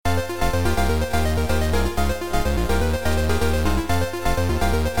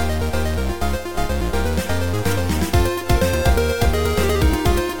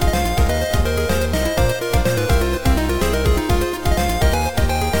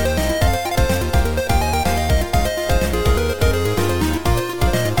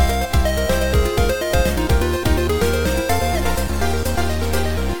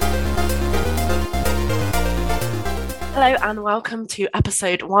and welcome to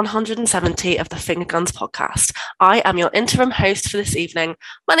episode 170 of the Finger Guns podcast. I am your interim host for this evening.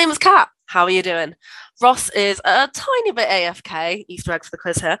 My name is Kat. How are you doing? Ross is a tiny bit AFK, Easter egg for the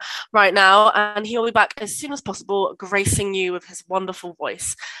quiz here, right now, and he'll be back as soon as possible, gracing you with his wonderful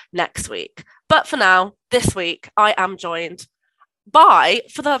voice next week. But for now, this week, I am joined by,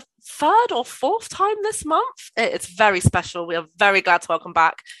 for the third or fourth time this month, it's very special. We are very glad to welcome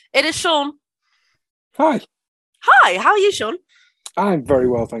back. It is Sean. Hi. Hi, how are you, Sean? I'm very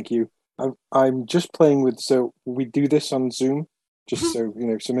well, thank you. I'm just playing with, so we do this on Zoom, just so,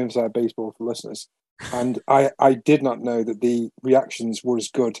 some inside baseball for listeners. And I did not know that the reactions were as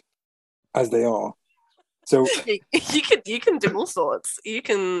good as they are. So you can do all sorts. You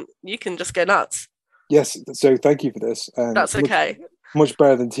can just go nuts. Yes, so thank you for this. That's okay. Much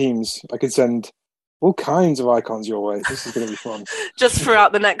better than Teams. I can send all kinds of icons your way. This is going to be fun. Just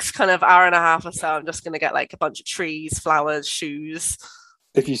throughout the next kind of hour and a half or so, I'm just going to get like a bunch of trees, flowers, shoes.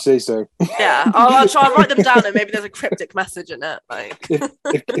 If you say so. Yeah, I'll try and write them down and maybe there's a cryptic message in it. Like,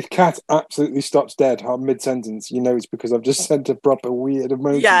 if Kat absolutely stops dead mid-sentence, you know it's because I've just sent a proper weird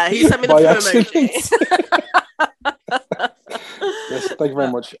emoji. Yeah, he sent me the emoji. Yes, thank you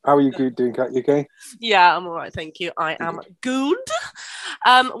very much. How are you doing, Kat? You okay? Yeah, I'm all right, thank you. I am good.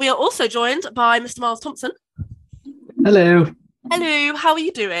 We are also joined by Mr. Miles Thompson. Hello. Hello, how are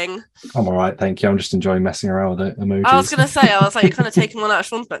you doing? I'm all right, thank you. I'm just enjoying messing around with the emojis. I was going to say, you're kind of taking one out of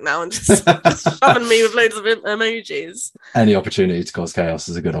Sean's book now and just shoving me with loads of emojis. Any opportunity to cause chaos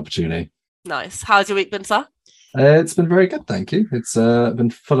is a good opportunity. Nice. How's your week been, sir? It's been very good, thank you. It's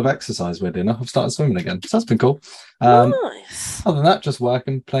been full of exercise, weirdly enough. I've started swimming again, so that's been cool. Nice. Other than that, just work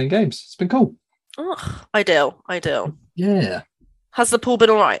and playing games. It's been cool. Oh, ideal. Yeah. Has the pool been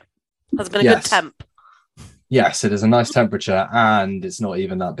all right? Has it been a good temp? Yes, it is a nice temperature and it's not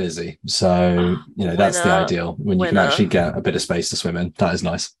even that busy. So, that's the ideal when you can actually get a bit of space to swim in. That is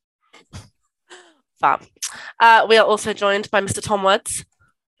nice. Fab. We are also joined by Mr. Tom Woods.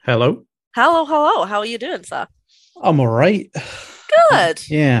 Hello. Hello. How are you doing, sir? I'm all right. Good.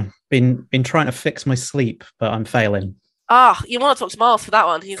 Yeah, been trying to fix my sleep, but I'm failing. You want to talk to Miles for that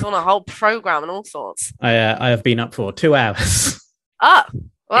one? He's on a whole program and all sorts. I have been up for 2 hours.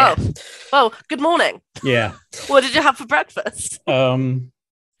 Well, yeah. Well, good morning. Yeah. What did you have for breakfast?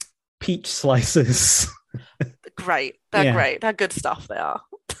 Peach slices. Great. They're great. They're good stuff. They are.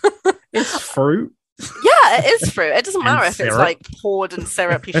 It's fruit. Yeah, it is fruit. It doesn't matter if syrup. it's like poured in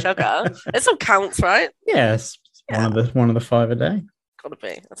syrupy sugar. It still counts, right? Yes. Yeah. One of the 5 a day.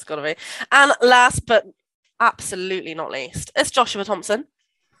 That's gotta be. And last but absolutely not least, it's Joshua Thompson.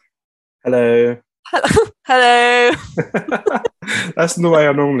 Hello. Hello. That's the way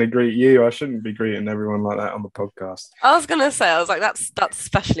I normally greet you. I shouldn't be greeting everyone like that on the podcast. I was gonna say, that's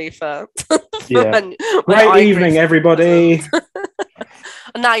especially for yeah. Great evening, everybody.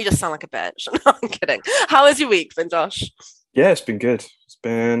 And now you just sound like a bitch. No, I'm kidding. How has your week been, Josh? Yeah, it's been good. It's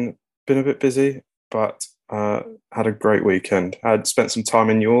been a bit busy, but had a great weekend. I had spent some time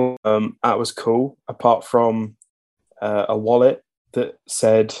in York. That was cool. Apart from a wallet that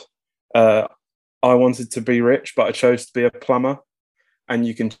said I wanted to be rich, but I chose to be a plumber. And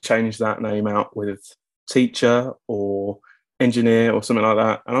you can change that name out with teacher or engineer or something like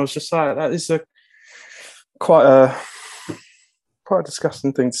that. And I was just like, that is quite a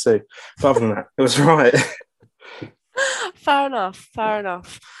disgusting thing to see. But other than that, it was right. Fair enough.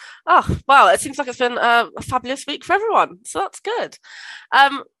 Oh, wow, it seems like it's been a fabulous week for everyone. So that's good.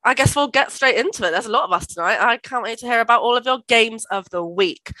 I guess we'll get straight into it. There's a lot of us tonight. I can't wait to hear about all of your games of the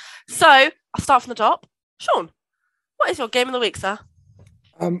week. So I'll start from the top. Sean, what is your game of the week, sir?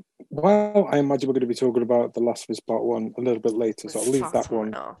 Well, I imagine we're going to be talking about The Last of Us Part 1 a little bit later, so I'll leave that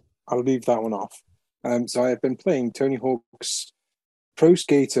one off. So I've been playing Tony Hawk's Pro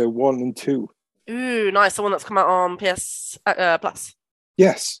Skater 1 and 2. Ooh, nice. The one that's come out on PS Plus.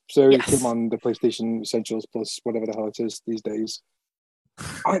 Yes. So it came on the PlayStation Essentials Plus, whatever the hell it is these days.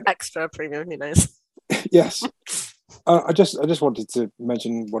 Extra premium, who knows? Yes. I just wanted to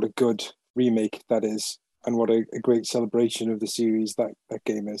mention what a good remake that is and what a great celebration of the series that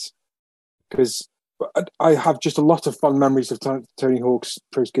game is. Because I have just a lot of fun memories of Tony Hawk's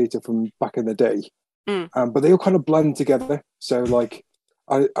Pro Skater from back in the day. But they all kind of blend together. So like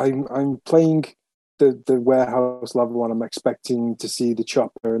I'm playing the warehouse level and I'm expecting to see the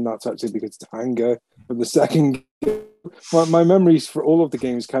chopper, and that's actually because it's Hangar from the second game. My memories for all of the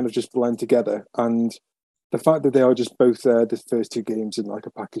games kind of just blend together, and the fact that they are just both there, the first 2 games in like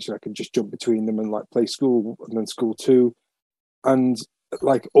a package, I can just jump between them and like play School and then School 2, and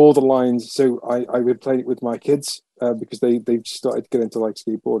like all the lines. So I would play it with my kids because they've started to get into like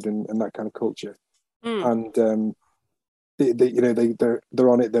skateboarding and that kind of culture. And they're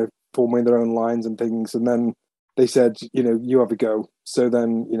on it. They're forming their own lines and things, and then they said, you have a go. So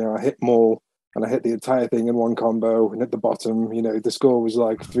then, I hit them all, and I hit the entire thing in one combo, and at the bottom, the score was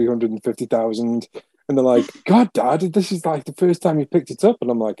like 350,000. And they're like, God, Dad, this is like the first time you picked it up. And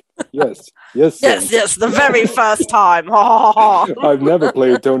I'm like, yes, son. Yes, the very first time. I've never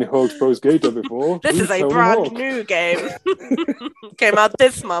played Tony Hawk's Pro Skater before. This is a brand new game. Came out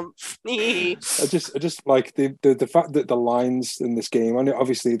this month. I just like the fact that the lines in this game, I know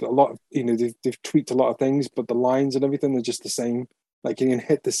obviously a lot of, they've tweaked a lot of things, but the lines and everything are just the same. Like you can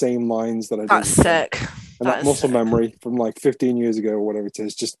hit the same lines that I did. That's sick. And that muscle memory from like 15 years ago or whatever it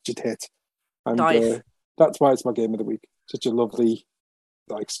is, just hit. And nice. That's why it's my game of the week. Such a lovely,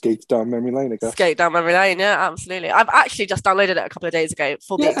 skate down memory lane, I guess. Skate down memory lane, yeah, absolutely. I've actually just downloaded it a couple of days ago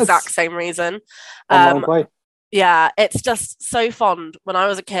for the exact same reason. Online play. Yeah, it's just so fond. When I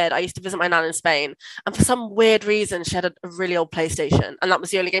was a kid, I used to visit my nan in Spain, and for some weird reason, she had a really old PlayStation, and that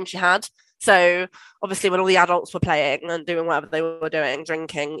was the only game she had. So obviously when all the adults were playing and doing whatever they were doing,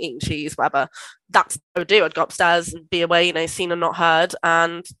 drinking, eating cheese, whatever, that's what I would do. I'd go upstairs and be away, seen and not heard.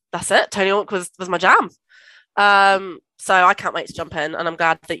 And that's it. Tony Hawk was my jam. So I can't wait to jump in. And I'm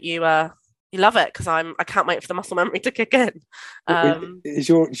glad that you love it, because I can't wait for the muscle memory to kick in. Is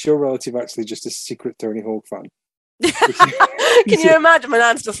your relative actually just a secret Tony Hawk fan? Can you imagine my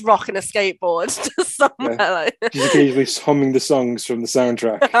nan's just rocking a skateboard just somewhere? Yeah. She's occasionally humming the songs from the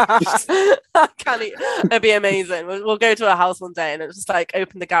soundtrack. It'd be amazing. We'll go to her house one day and it'll just like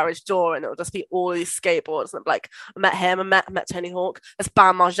open the garage door and it'll just be all these skateboards. And like, I met him, I met Tony Hawk. There's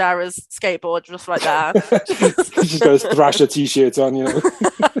Bam Margera's skateboard just right there. She's got a Thrasher t-shirt on,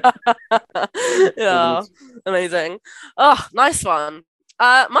 Yeah, amazing. Oh, nice one.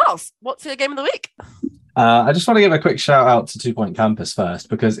 Miles, what's your game of the week? I just want to give a quick shout out to 2 Point Campus first,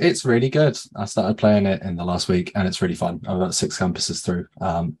 because it's really good. I started playing it in the last week and it's really fun. I've got 6 campuses through,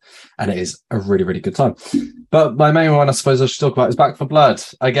 and it is a really, really good time. But my main one, I suppose I should talk about, is Back 4 Blood.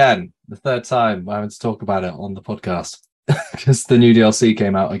 Again, the third time we're having to talk about it on the podcast because the new DLC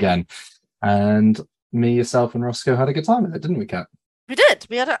came out again. And me, yourself, and Roscoe had a good time with it, didn't we, Kat? We did.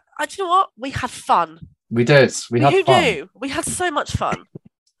 We had do you know what? We had fun. We did. We had fun. We had so much fun.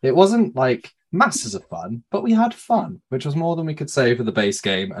 It wasn't like masses of fun, but we had fun, which was more than we could say for the base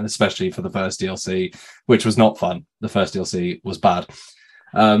game, and especially for the first DLC, which was not fun. The first DLC was bad.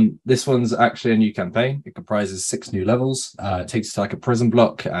 This one's actually a new campaign. It comprises 6 new levels. It takes us to like a prison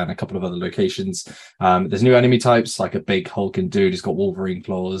block and a couple of other locations. There's new enemy types, like a big hulking dude who's got Wolverine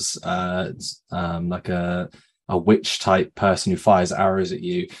claws, like a witch type person who fires arrows at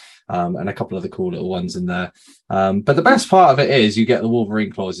you. And a couple of the cool little ones in there. But the best part of it is you get the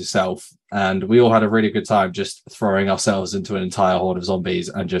Wolverine claws yourself. And we all had a really good time just throwing ourselves into an entire horde of zombies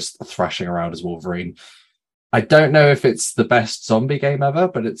and just thrashing around as Wolverine. I don't know if it's the best zombie game ever,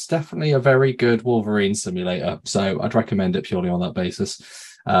 but it's definitely a very good Wolverine simulator. So I'd recommend it purely on that basis.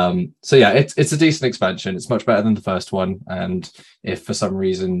 So yeah, it's a decent expansion. It's much better than the first one. And if for some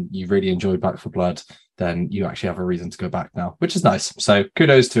reason you really enjoyed Back 4 Blood, then you actually have a reason to go back now, which is nice. So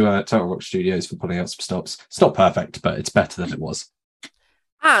kudos to Total Rock Studios for putting out some stops. It's not perfect, but it's better than it was.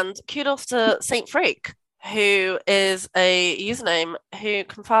 And kudos to Saint Freak, who is a username who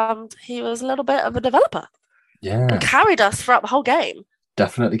confirmed he was a little bit of a developer. Yeah. And carried us throughout the whole game.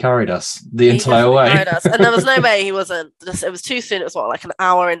 Definitely carried us the entire way. Carried us. And there was no way he wasn't. It was too soon. It was like an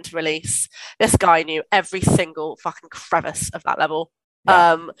hour into release. This guy knew every single fucking crevice of that level.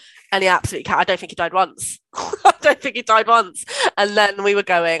 Yeah. And he absolutely I don't think he died once. And then we were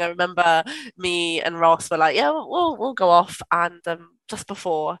going. I remember me and Ross were like, yeah, we'll go off. And just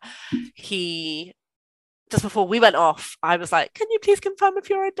before we went off, I was like, can you please confirm if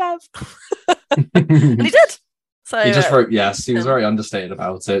you're a dev? And he did. So he just wrote yes. He was very understated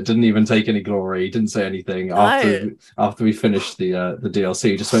about it. Didn't even take any glory. Didn't say anything after we finished the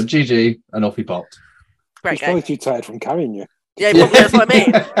DLC. He just went GG and off he popped. He's probably too tired from carrying you. Yeah, probably, that's what I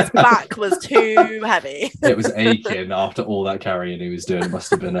mean. His back was too heavy. It was aching after all that carrying he was doing. It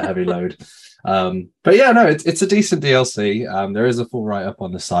must have been a heavy load. But yeah, no, it's a decent DLC. There is a full write-up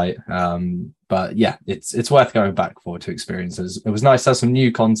on the site. But yeah, it's worth going back for to experience. It was nice to have some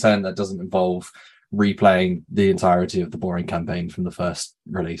new content that doesn't involve replaying the entirety of the boring campaign from the first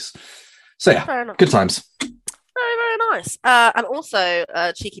release. So yeah, good times. Very, very nice. And also,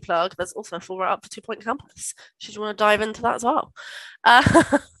 cheeky plug, there's also a full write-up for 2 Point Campus, should you want to dive into that as well.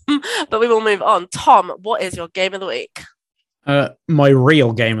 But we will move on. Tom, what is your game of the week? My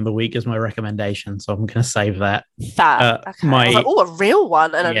real game of the week is my recommendation, so I'm going to save that. Fair. Okay. I was like, a real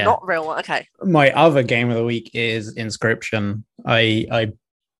one and a not real one. Okay. My other game of the week is Inscription. I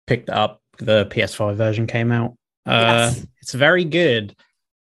picked up the PS5 version came out. Yes. It's very good,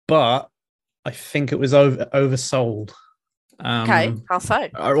 but I think it was oversold. Okay, how so?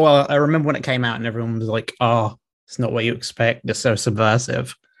 I remember when it came out and everyone was like, "Oh, it's not what you expect. It's so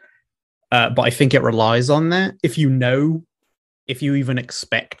subversive." But I think it relies on that. If you even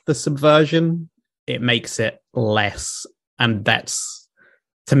expect the subversion, it makes it less, and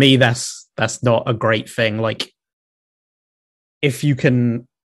to me that's not a great thing. Like, if you can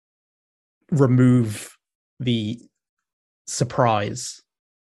remove the surprise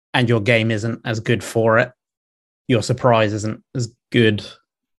and your game isn't as good for it, your surprise isn't as good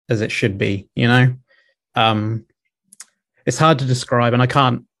as it should be, it's hard to describe, and I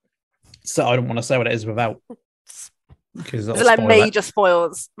don't want to say what it is without, because is it like major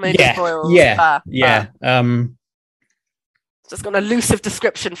spoils? Yeah. Just got an elusive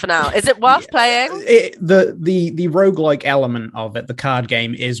description for now. Is it worth playing? The roguelike element of it, the card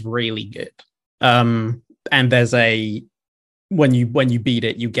game, is really good. And there's when you beat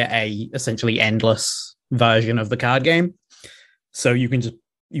it, you get a essentially endless version of the card game. So you beat it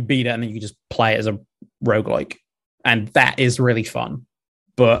and then you can just play it as a roguelike. And that is really fun.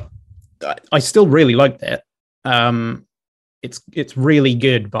 But I still really liked it. It's really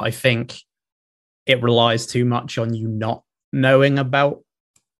good, but I think it relies too much on you not knowing about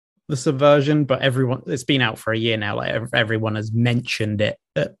the subversion. But it's been out for a year now. Like, everyone has mentioned it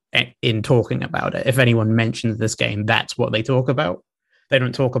in talking about it. If anyone mentions this game, that's what they talk about. They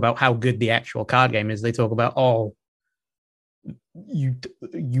don't talk about how good the actual card game is. They talk about, you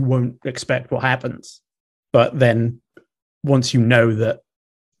won't expect what happens. But then once you know that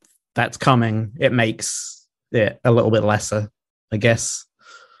that's coming, it makes it a little bit lesser, I guess.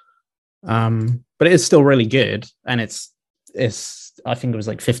 But it is still really good, and it's I think it was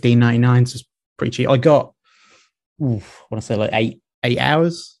like $15.99, so it's pretty cheap. I got I want to say like 8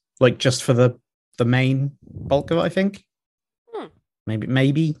 hours, like just for the main bulk of it, I think.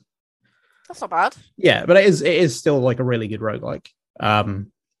 Maybe that's not bad. Yeah, but it is still like a really good roguelike.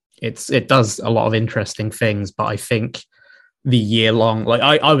 It does a lot of interesting things, but I think the year-long, like,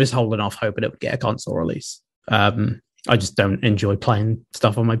 I was holding off hoping it would get a console release. I just don't enjoy playing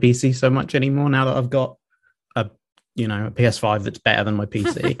stuff on my PC so much anymore now that I've got a PS5 that's better than my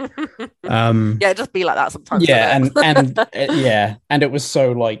PC. Yeah, just be like that sometimes. Yeah, and it was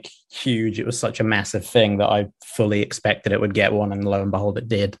so like huge. It was such a massive thing that I fully expected it would get one, and lo and behold, it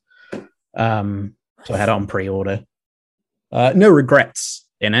did. So I had it on pre-order. No regrets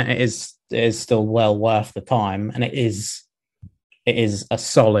in it. It is still well worth the time, and it is a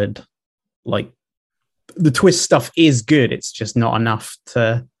solid, like, the twist stuff is good. It's just not enough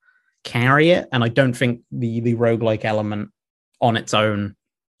to carry it, and I don't think the roguelike element on its own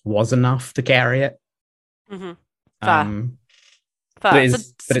was enough to carry it. Mm-hmm. Fair.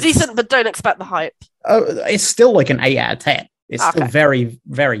 It's decent, but don't expect the hype. It's still like an 8 out of 10. It's still very,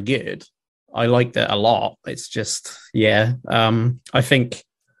 very good. I liked it a lot. It's just, I think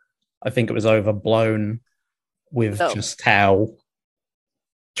it was overblown with just how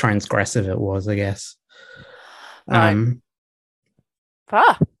transgressive it was, I guess. Right.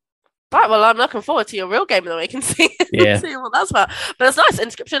 Right, well, I'm looking forward to your real game of the week and see see what that's about. But it's nice.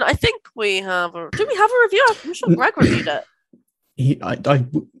 Inscription, I think we have do we have a review? I'm sure Greg reviewed it.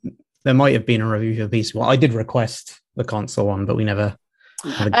 There might have been a review for the PC one. I did request the console one, but we never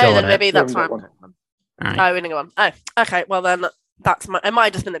got then it. maybe that's fine. Right. Oh, we didn't go on. Oh, okay. Well, then it might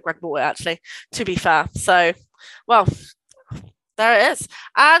have just been that Greg bought it, actually, to be fair. So, well, there it is.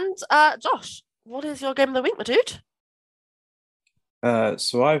 And Josh, what is your game of the week, my dude?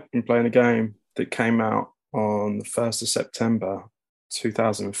 So I've been playing a game that came out on the 1st of September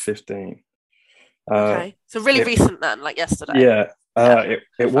 2015. Okay, so really recent then, like yesterday. Yeah,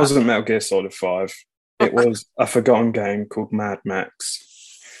 it wasn't Metal Gear Solid 5. It was a forgotten game called Mad Max.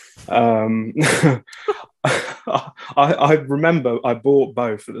 I remember I bought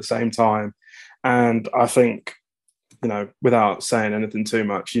both at the same time, and I think, without saying anything too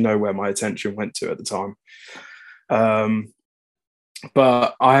much, where my attention went to at the time.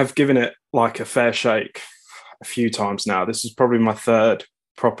 But I have given it like a fair shake a few times now. This is probably my third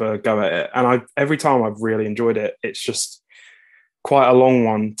proper go at it, and every time I've really enjoyed it. It's just quite a long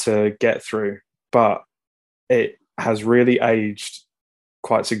one to get through, but it has really aged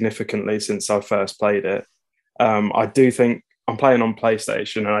quite significantly since I first played it. I do think I'm playing on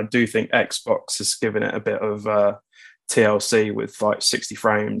PlayStation, and I do think Xbox has given it a bit of TLC with like 60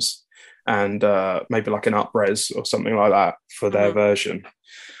 frames and maybe like an up-res or something like that for their version.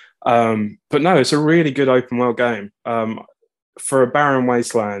 But no, it's a really good open world game. For a barren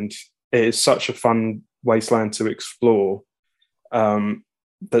wasteland, it is such a fun wasteland to explore.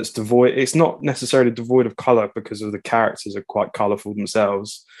 that's devoid. It's not necessarily devoid of color because of the characters are quite colorful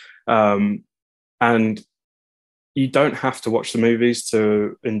themselves, and you don't have to watch the movies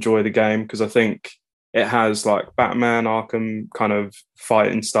to enjoy the game, because I think it has like Batman Arkham kind of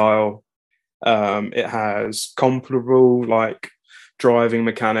fighting style. It has comparable like driving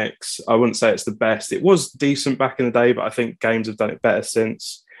mechanics. I wouldn't say it's the best. It was decent back in the day, but I think games have done it better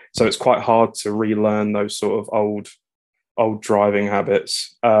since. So it's quite hard to relearn those sort of old driving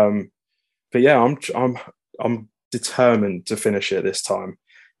habits. But yeah, I'm determined to finish it this time.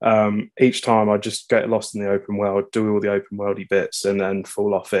 Each time I just get lost in the open world, do all the open worldy bits, and then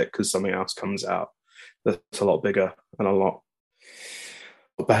fall off it because something else comes out that's a lot bigger and a lot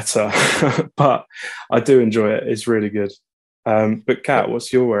better. But I do enjoy it. It's really good. But Kat,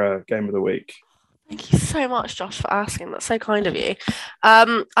 what's your game of the week? Thank you so much, Josh, for asking. That's so kind of you.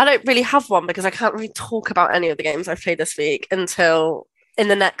 I don't really have one because I can't really talk about any of the games I've played this week until in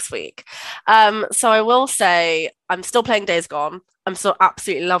the next week. So I will say I'm still playing Days Gone. I'm still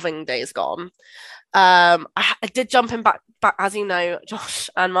absolutely loving Days Gone. I did jump in back, as you know, Josh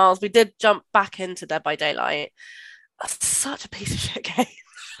and Miles, we did jump back into Dead by Daylight. That's such a piece of shit game.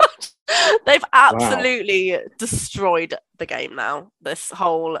 They've absolutely destroyed the game now. This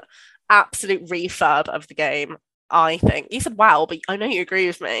whole absolute refurb of the game, I think. You said wow, but I know you agree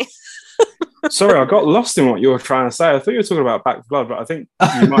with me. Sorry, I got lost in what you were trying to say. I thought you were talking about Back 4 Blood, but I think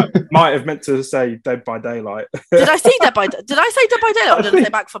you might have meant to say Dead by Daylight. Did I say Dead by Daylight or did I say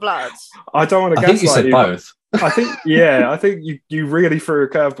Back 4 Blood? I don't want to I think you said both. I think you really threw a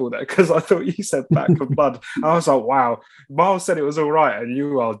curveball there, because I thought you said Back 4 Blood. I was like, wow. Miles said it was all right, and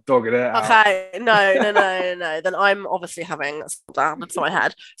you are dogging it out. Okay, no. Then I'm obviously having down into my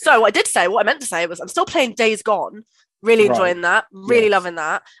head. So what I meant to say was I'm still playing Days Gone. Really enjoying that, really loving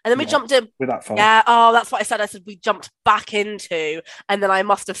that. And then we jumped in. With that fun. Yeah, that's what I said. I said we jumped back into, and then I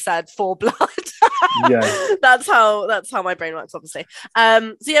must have said 4 Blood. Yeah. That's how my brain works, obviously.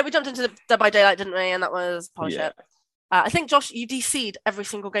 So yeah, we jumped into the Dead by Daylight, didn't we? And that was polish it. I think, Josh, you DC'd every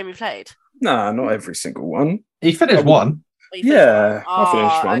single game you played. Nah, not every single one. He finished one. Yeah, I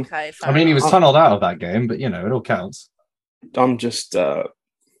finished one. Okay, I mean, he was tunneled out of that game, but it all counts. I'm just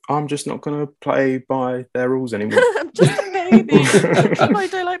not going to play by their rules anymore. I'm just a baby. My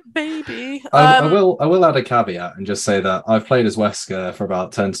Daylight baby. I will add a caveat and just say that I've played as Wesker for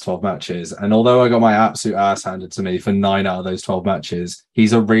about 10 to 12 matches, and although I got my absolute ass handed to me for 9 out of those 12 matches,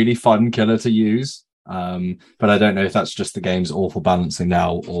 he's a really fun killer to use. But I don't know if that's just the game's awful balancing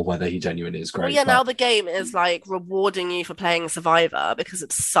now, or whether he genuinely is great. Well, yeah, now the game is like rewarding you for playing Survivor because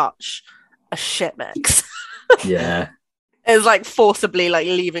it's such a shit mix. Yeah. It's like forcibly like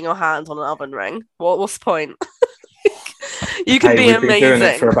leaving your hands on an oven ring. What's the point? You can be we've amazing. Been doing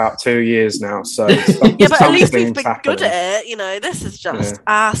it for about 2 years now, so yeah, but at least we've been good at it. This is just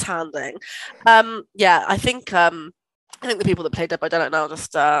ass handing. I think the people that play Dead by Daylight now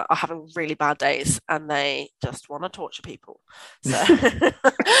just are having really bad days, and they just want to torture people. So,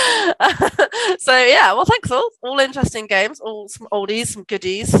 well, thanks all interesting games, all some oldies, some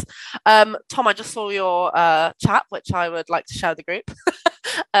goodies. Tom, I just saw your chat, which I would like to share with the group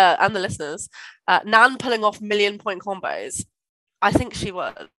and the listeners. Nan pulling off 1,000,000-point combos. I think she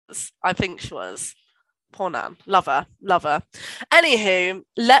was. Poor Nan. Love her. Anywho,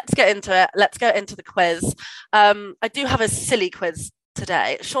 let's get into it. Let's go into the quiz. I do have a silly quiz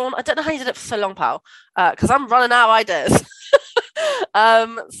today. Sean, I don't know how you did it for so long, pal, because I'm running out of ideas.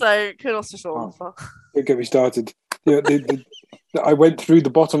 So kudos to Sean. Don't get me started. I went through the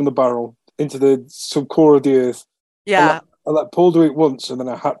bottom of the barrel into the core of the earth. Yeah. I let Paul do it once, and then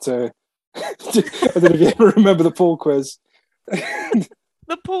I had to... I don't know if you ever remember the Paul quiz.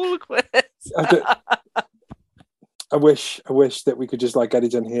 The Paul quiz. I wish that we could just like get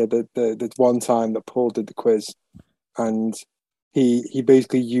it in here. The one time that Paul did the quiz, and he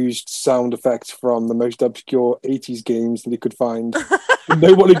basically used sound effects from the most obscure 80s games that he could find.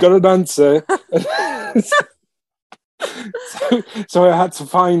 Nobody got an answer. so I had to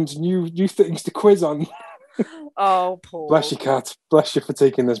find new things to quiz on. Oh, Paul. Bless you, Kat. Bless you for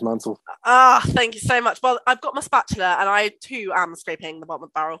taking this mantle. Thank you so much. Well, I've got my spatula, and I too am scraping the bottom of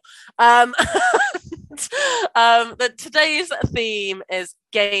the barrel. Today's theme is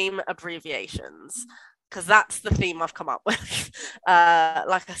game abbreviations, because that's the theme I've come up with.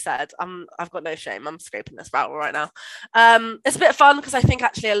 Like I said, I've got no shame. I'm scraping this barrel right now. It's a bit of fun because I think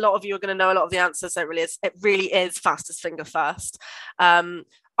actually a lot of you are going to know a lot of the answers. So it really is fastest finger first.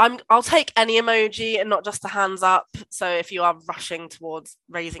 I'll take any emoji and not just the hands up. So if you are rushing towards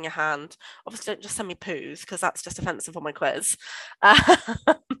raising your hand, obviously don't just send me poos, because that's just offensive on my quiz.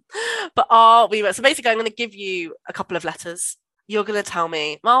 But so basically I'm going to give you a couple of letters, You're going to tell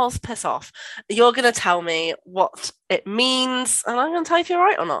me, Miles, piss off. You're going to tell me what it means, and I'm going to tell you if you're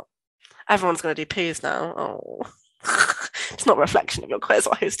right or not. Everyone's going to do poos now. Oh. It's not a reflection of your quiz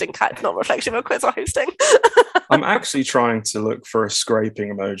or hosting, Kat. It's not a reflection of your quiz or hosting. I'm actually trying to look for a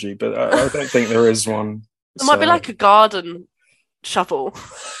scraping emoji, but I don't think there is one. It might be like a garden shovel.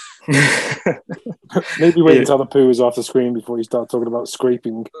 Maybe wait until the poo is off the screen before you start talking about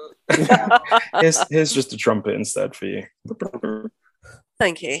scraping. Here's just a trumpet instead for you.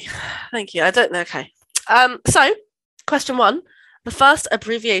 Thank you. I don't know. Okay. So, question 1. The first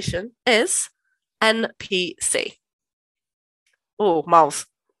abbreviation is NPC. Oh, Miles.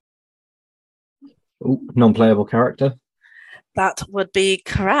 Ooh, non-playable character. That would be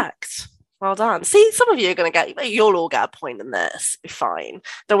correct. Well done. See, some of you are going to you'll all get a point in this. Be fine.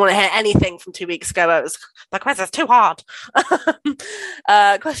 Don't want to hear anything from 2 weeks ago. It was, the quiz is too hard.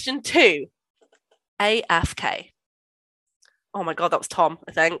 Question 2. AFK. Oh my God, that was Tom,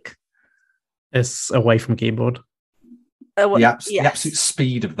 I think. It's away from keyboard. The absolute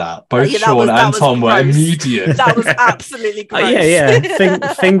speed of that. Both Yeah, Sean and Tom were gross. immediate. That was absolutely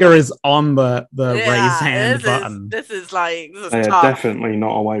gross. Finger is on the raise hand button. This is tough. Definitely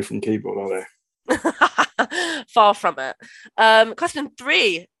not away from keyboard, are they? Far from it. Question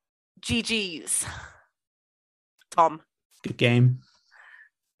 3. GG's. Tom. Good game.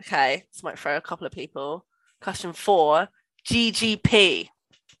 Okay, this might throw a couple of people. Question 4. GGP.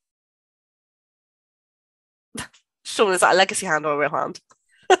 Sean, is that a legacy hand or a real hand?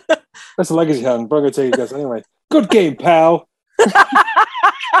 That's a legacy hand, but I'm going to take a guess anyway. Good game, pal.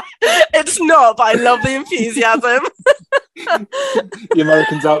 It's not, but I love the enthusiasm. The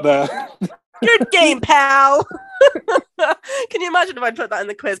Americans out there. Good game, pal. Can you imagine if I put that in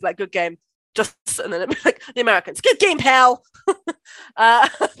the quiz, like, good game? Just, and then it'd be like, the Americans, good game, pal.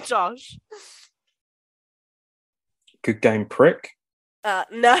 Josh. Good game, prick.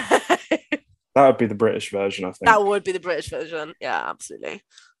 No. That would be the British version, I think. That would be the British version. Yeah, absolutely.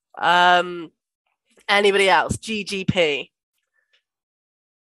 Anybody else? GGP.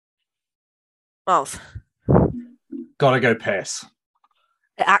 Miles. Gotta go piss.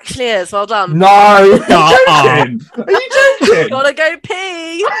 It actually is. Well done. No! Are you joking? Gotta go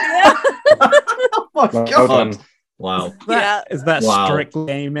pee. Yeah. Oh my God. Done. Wow. Is that strictly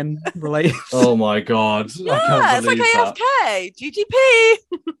gaming related? Oh my God. Yeah, I can't it's believe like that. AFK. GGP.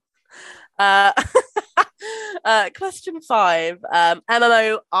 Question 5.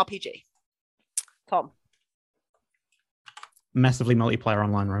 MMORPG. Tom. Massively multiplayer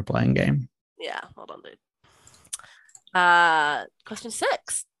online role-playing game. Yeah, hold on, dude. Question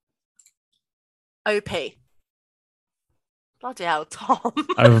 6. OP. Bloody hell, Tom.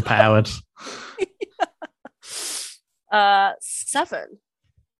 Overpowered. 7.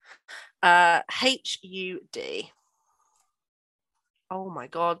 HUD. Oh my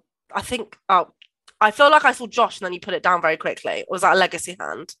God. I feel like I saw Josh and then you put it down very quickly. Was that a legacy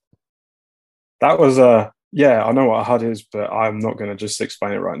hand? That was yeah, I know what a HUD is, but I'm not going to just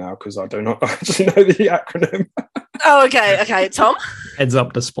explain it right now because I do not actually know the acronym. Oh, okay. Tom? Heads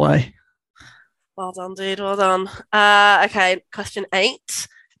up display. Well done, dude. Well done. Okay, question 8.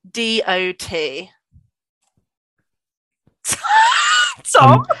 DOT.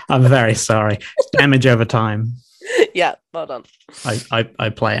 Tom? I'm very sorry. Damage over time. Yeah, well done. I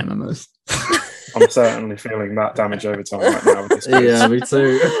play MMOs. I'm certainly feeling that damage over time right now. With this quiz. Yeah, me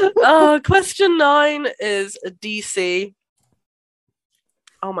too. Question 9 is a DC.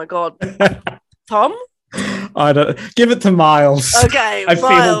 Oh my God. Tom? I don't give it to Miles. Okay, I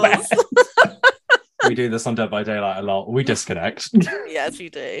Miles. feel bad. We do this on Dead by Daylight a lot. We disconnect. Yes, you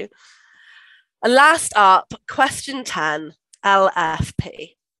do. And last up, question 10,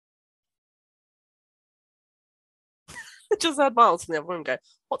 LFP. I just heard Miles in the other room go,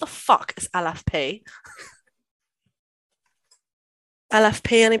 what the fuck is LFP?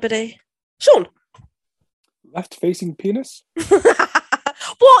 LFP, anybody? Sean? Left-facing penis?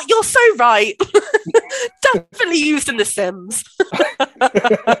 What? You're so right. Definitely used in The Sims.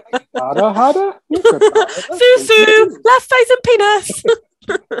 Harder. Susu, left face and penis.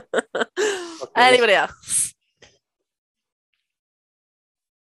 Anybody else?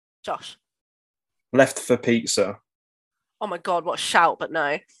 Josh? Left for pizza. Oh my God, what a shout, but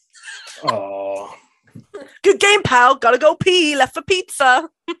no. Oh. Good game, pal. Gotta go pee. Left for pizza.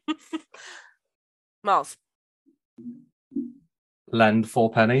 Miles? Lend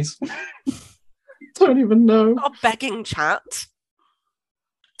 4 pennies. Don't even know. Not a begging chat.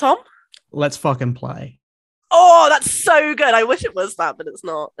 Tom? Let's fucking play. Oh, that's so good. I wish it was that, but it's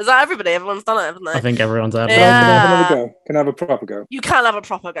not. Is that everybody? Everyone's done it, haven't they? I think everyone's out. Yeah. Can I have another go? Can I have a proper go? You can have a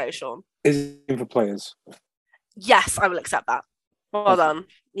proper go, Sean. Is it for players? Yes, I will accept that. Well done.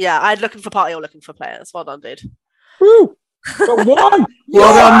 Yeah, I'm looking for party or looking for players. Well done, dude. Woo! Got one!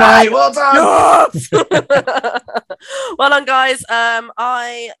 Well done, mate. Well done. Yes! Well done, guys.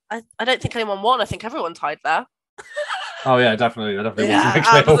 I don't think anyone won. I think everyone tied there. Oh yeah, definitely. I definitely Yeah,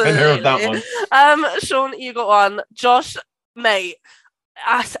 wasn't a clear winner of that one. Sean, you got one. Josh, mate,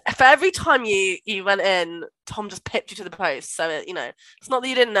 for every time you went in, Tom just pipped you to the post. So it's not that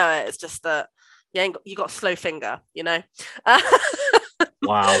you didn't know it. It's just that you got a slow finger.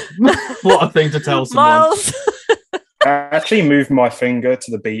 Wow, what a thing to tell someone. Miles. I actually moved my finger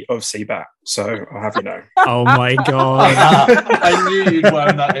to the beat of Seabat, so I'll have you know. Oh my god. I knew you'd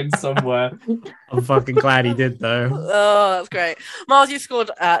worm that in somewhere. I'm fucking glad he did though. Oh, that's great. Miles, you scored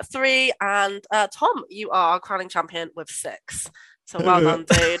 3, and Tom, you are crowning champion with 6. So well done,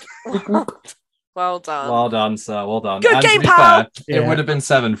 dude. Well done. Well done, sir. Well done. Good and game, to be pal. fair, it would have been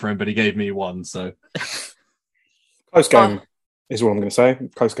 7 for him, but he gave me 1. So Close game is what I'm going to say.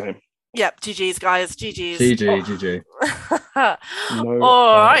 Close game. Yep, GG's, guys. GG's. GG. No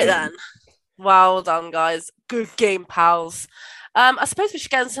All right, problem. then. Well done, guys. Good game, pals. I suppose we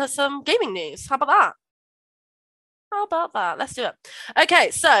should get into some gaming news. How about that? Let's do it.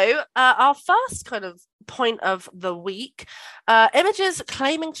 Okay, so our first kind of point of the week, images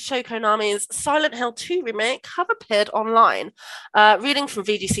claiming to show Konami's Silent Hill 2 remake have appeared online. Reading from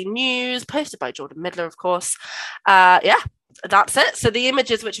VGC News, posted by Jordan Midler, of course. That's it. So the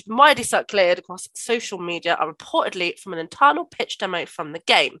images, which have been widely circulated across social media, are reportedly from an internal pitch demo from the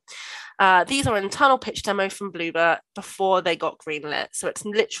game. These are an internal pitch demo from Bloober before they got greenlit. So it's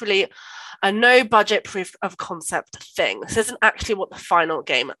literally a no-budget proof of concept thing. This isn't actually what the final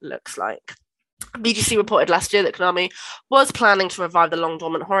game looks like. VGC reported last year that Konami was planning to revive the long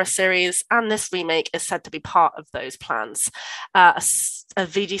dormant horror series, and this remake is said to be part of those plans. A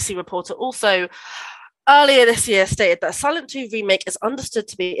VGC reporter also earlier this year stated that Silent 2 remake is understood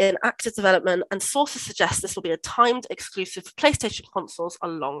to be in active development, and sources suggest this will be a timed exclusive for PlayStation consoles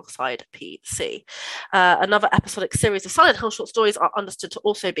alongside PC. Another episodic series of Silent Hill short stories are understood to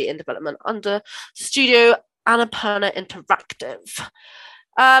also be in development under Studio Annapurna Interactive.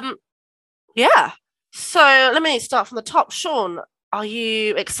 So let me start from the top. Sean, are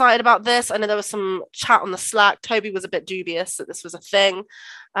you excited about this? I know there was some chat on the Slack. Toby was a bit dubious that this was a thing.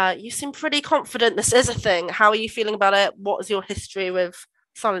 You seem pretty confident this is a thing. How are you feeling about it? What is your history with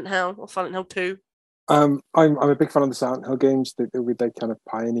Silent Hill or Silent Hill 2? I'm a big fan of the Silent Hill games. They kind of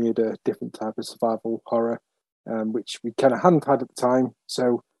pioneered a different type of survival horror, which we kind of hadn't had at the time.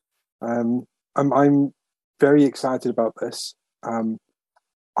 So I'm very excited about this. I'm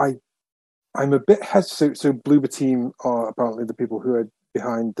a bit hesitant. So Bloober Team are apparently the people who are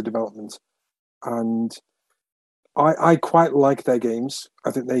behind the development, and I quite like their games.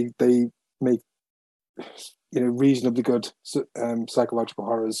 I think they make reasonably good psychological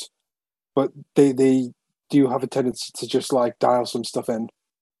horrors, but they do have a tendency to just like dial some stuff in.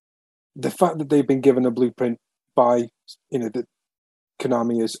 The fact that they've been given a blueprint by the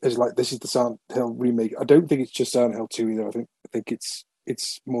Konami is like, this is the Silent Hill remake. I don't think it's just Silent Hill 2 either. I think it's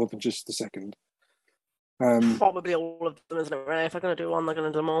more than just the second. Probably all of them, isn't it? Right? If they're going to do one, they're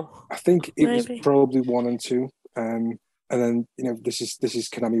going to do them all. I think it was probably 1 and 2, and then this is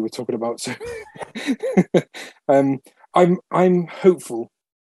Konami we're talking about. So I'm hopeful,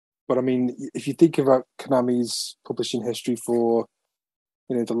 but I mean, if you think about Konami's publishing history for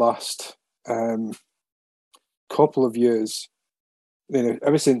the last couple of years,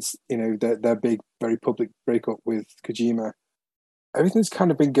 ever since their big, very public breakup with Kojima, everything's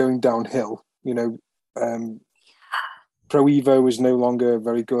kind of been going downhill. Pro Evo was no longer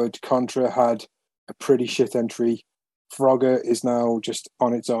very good. Contra had a pretty shit entry. Frogger is now just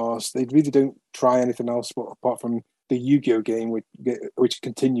on its arse. They really don't try anything else apart from the Yu-Gi-Oh game, which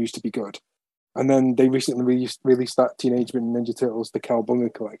continues to be good. And then they recently released that Teenage Mutant Ninja Turtles, the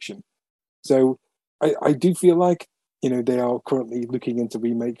Cowabunga collection. So I do feel like they are currently looking into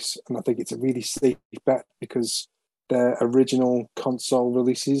remakes, and I think it's a really safe bet because their original console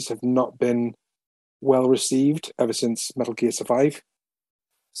releases have not been well received ever since Metal Gear Survive.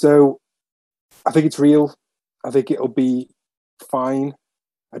 So I think it's real. I think it'll be fine.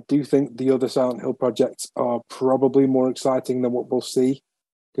 I do think the other Silent Hill projects are probably more exciting than what we'll see.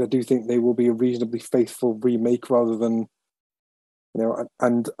 I do think they will be a reasonably faithful remake rather than,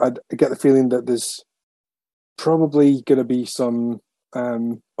 and I get the feeling that there's probably going to be some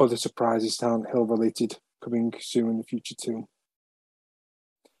other surprises Silent Hill related coming soon in the future too.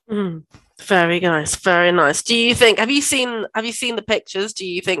 Very nice, very nice. Do you think? Have you seen the pictures? Do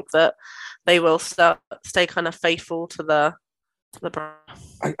you think that they will stay kind of faithful to the brand?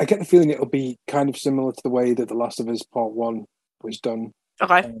 I get the feeling it'll be kind of similar to the way that The Last of Us Part 1 was done.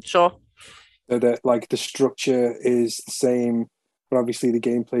 Okay, sure. That like the structure is the same, but obviously the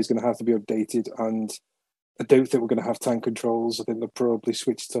gameplay is going to have to be updated. And I don't think we're going to have tank controls. I think they'll probably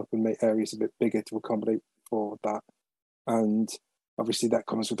switch it up and make areas a bit bigger to accommodate for that. And obviously that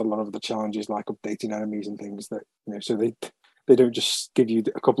comes with a lot of the challenges, like updating enemies and things that, you know, so they don't just give you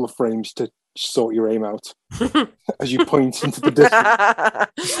a couple of frames to sort your aim out as you point into the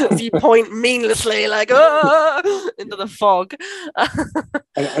distance. As you point meanlessly, like, into the fog.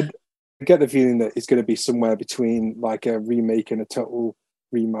 I get the feeling that it's going to be somewhere between like a remake and a total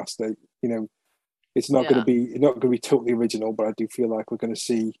remaster. You know, it's not going to be totally original, but I do feel like we're going to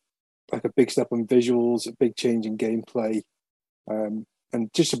see like a big step on visuals, a big change in gameplay, and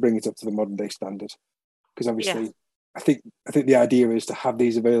just to bring it up to the modern day standard. Because obviously, I think the idea is to have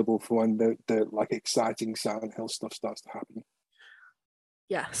these available for when the like exciting Silent Hill stuff starts to happen.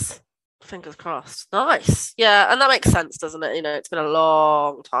 Yes. Fingers crossed. Nice. Yeah, and that makes sense, doesn't it? You know, it's been a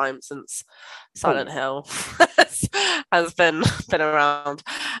long time since Silent Hill has been around.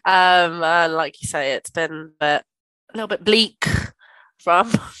 And like you say, it's been a little bit bleak from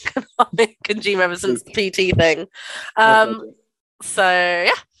Kojima ever since the PT thing. So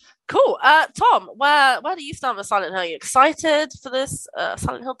yeah. Cool. Tom, where do you stand with Silent Hill? Are you excited for this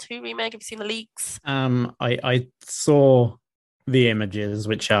Silent Hill 2 remake? Have you seen the leaks? I saw the images,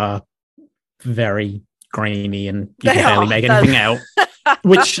 which are very grainy and you can barely make anything out.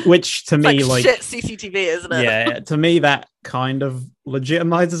 Which to me, like shit CCTV, isn't it? Yeah, to me that kind of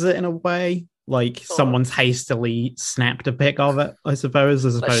legitimizes it in a way. Like someone's hastily snapped a pic of it, I suppose,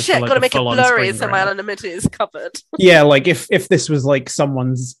 as opposed to like gotta make it blurry so grab. my anonymity is covered. Yeah, like if this was like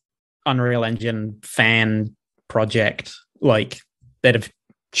someone's Unreal Engine fan project, like they'd have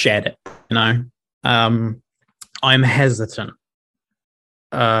shared it, you know. I'm hesitant.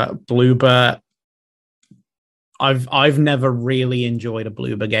 Bloober, I've never really enjoyed a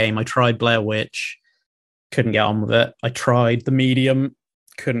Bloober game. I tried Blair Witch, couldn't get on with it. I tried The Medium,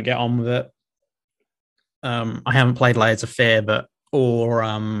 couldn't get on with it. I haven't played Layers of Fear, what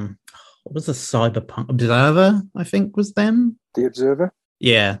was the Cyberpunk Observer? I think was them. The Observer.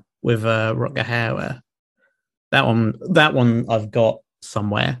 Yeah, with Rutger Hauer. That one I've got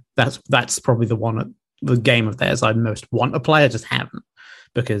somewhere. That's probably the game of theirs I most want to play. I just haven't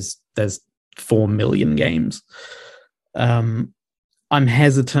because there's 4 million games. I'm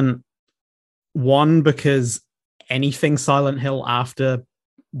hesitant. One, because anything Silent Hill after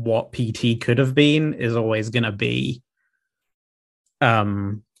what PT could have been is always going to be,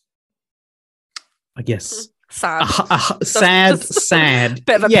 I guess, sad.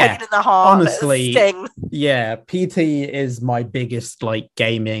 Bit of a pain in the heart. Honestly, sting. Yeah, PT is my biggest like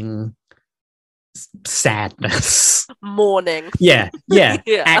gaming sadness. Mourning. Yeah.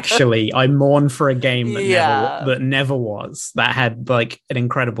 Actually, I mourn for a game that never was. That had like an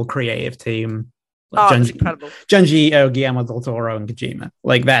incredible creative team. Like incredible. Junji Ito, Guillermo del Toro, and Kojima.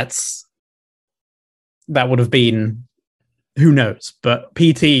 Like that would have been, who knows? But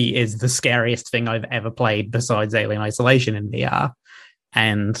PT is the scariest thing I've ever played besides Alien Isolation in VR,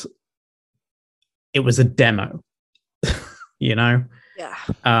 and it was a demo. You know. Yeah.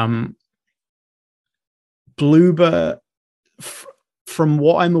 Bloober, from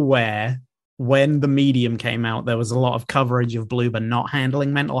what I'm aware, when The Medium came out, there was a lot of coverage of Bloober not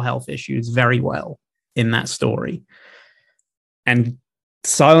handling mental health issues very well in that story. And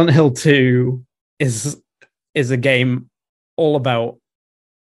Silent Hill 2 is a game all about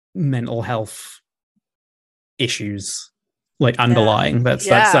mental health issues, like underlying.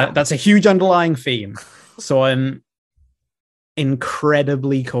 That's a huge underlying theme. So I'm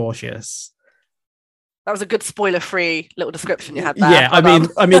incredibly cautious. That was a good spoiler-free little description you had there. Yeah, I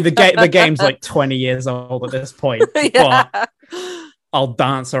mean, the game's like 20 years old at this point, but I'll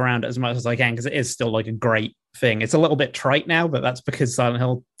dance around it as much as I can because it is still like a great thing. It's a little bit trite now, but that's because Silent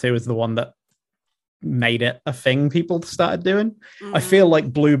Hill 2 is the one that made it a thing people started doing. I feel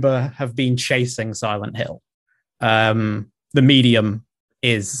like Bloober have been chasing Silent Hill. The Medium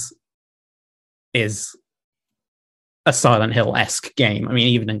is a Silent Hill-esque game. I mean,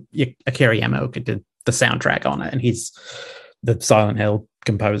 even Akira Yamaoka did the soundtrack on it, and he's the Silent Hill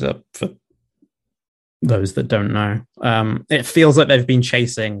composer, for those that don't know. It feels like they've been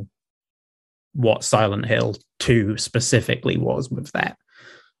chasing what Silent Hill 2 specifically was with that.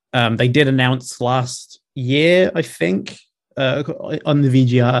 They did announce last year, I think, on the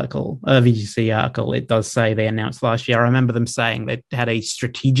VGC article, it does say they announced last year. I remember them saying they had a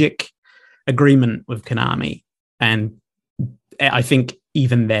strategic agreement with Konami, and I think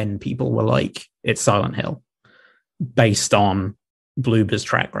even then people were like, it's Silent Hill, based on Bloober's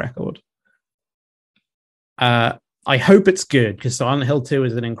track record. I hope it's good because Silent Hill 2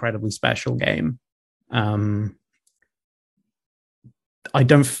 is an incredibly special game. I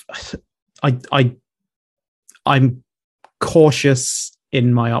don't. I'm cautious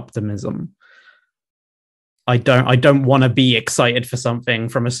in my optimism. I don't want to be excited for something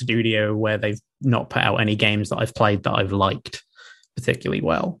from a studio where they've not put out any games that I've played that I've liked particularly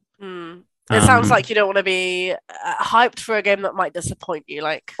well. It sounds like you don't want to be hyped for a game that might disappoint you.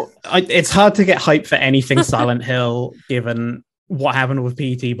 Like, it's hard to get hyped for anything Silent Hill, given what happened with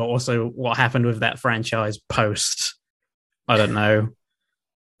PT, but also what happened with that franchise post. I don't know,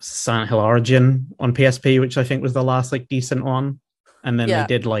 Silent Hill Origin on PSP, which I think was the last like decent one, and then they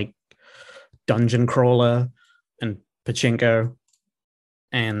did like Dungeon Crawler and Pachinko,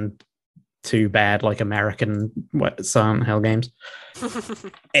 and two bad like American Silent Hill games.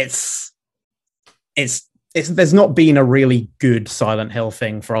 It's there's not been a really good Silent Hill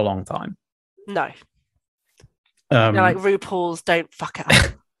thing for a long time. No. Like RuPaul's Don't Fuck It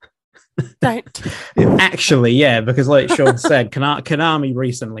Up. Don't. Actually, yeah, because like Sean said, Konami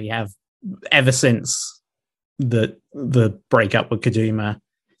recently have, ever since the breakup with Kojima,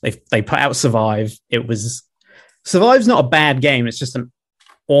 they put out Survive. Survive's not a bad game, it's just an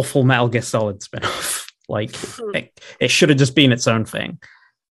awful Metal Gear Solid spin-off. Like it should have just been its own thing,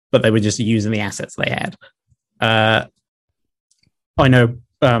 but they were just using the assets they had. I know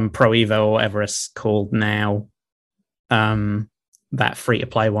Pro Evo or whatever it's called now, that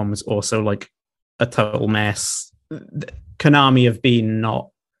free-to-play one was also like a total mess. Konami have been not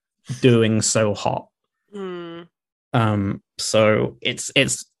doing so hot. So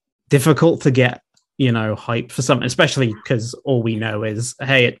it's difficult to get, hype for something, especially because all we know is,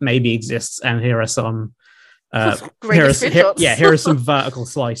 hey, it maybe exists, and here are some here are some vertical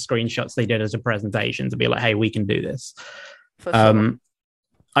slice screenshots they did as a presentation to be like, hey, we can do this. Sure.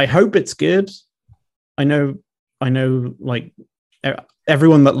 I hope it's good. I know like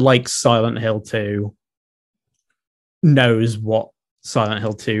everyone that likes Silent Hill 2 knows what Silent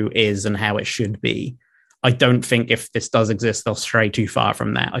Hill 2 is and how it should be. I don't think if this does exist, they'll stray too far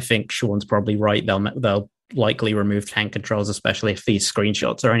from that. I think Sean's probably right. They'll likely remove tank controls, especially if these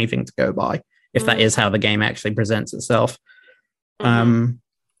screenshots are anything to go by, if that is how the game actually presents itself. So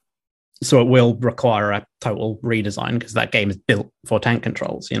it will require a total redesign because that game is built for tank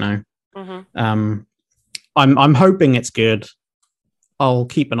controls, I'm hoping it's good. I'll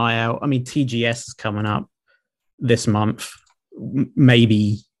keep an eye out. I mean, TGS is coming up this month.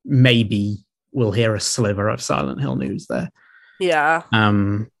 Maybe we'll hear a sliver of Silent Hill news there. Yeah.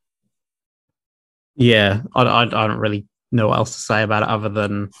 Yeah, I don't really know what else to say about it other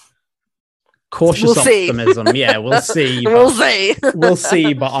than cautious optimism. Yeah, we'll see. We'll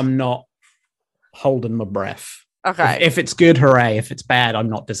see, but I'm not holding my breath. Okay. If it's good, hooray. If it's bad, I'm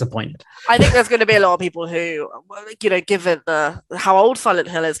not disappointed. I think there's going to be a lot of people who, given how old Silent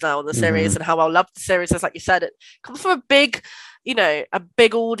Hill is now in the series and how well loved the series is, like you said, it comes from a big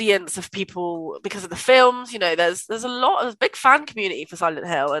audience of people because of the films. There's a big fan community for Silent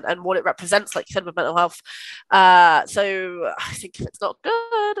Hill and what it represents, like you said, with mental health. So I think if it's not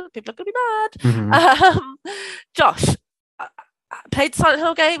good, people are going to be mad. Josh, played Silent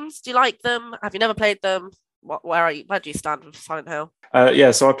Hill games? Do you like them? Have you never played them? Where do you stand with Silent Hill?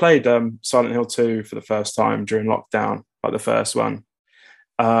 So I played Silent Hill 2 for the first time during lockdown, like the first one.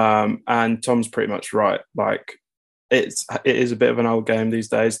 And Tom's pretty much right. Like it is a bit of an old game these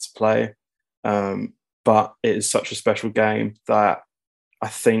days to play, but it is such a special game that I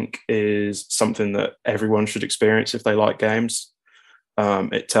think is something that everyone should experience if they like games.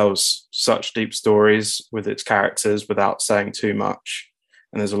 It tells such deep stories with its characters without saying too much,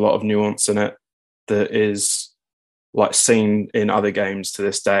 and there's a lot of nuance in it that is like seen in other games to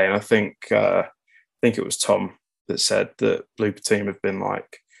this day. And I think it was Tom that said that Blooper Team have been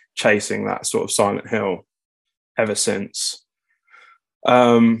like chasing that sort of Silent Hill ever since.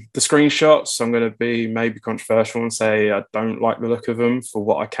 The screenshots, I'm going to be maybe controversial and say I don't like the look of them for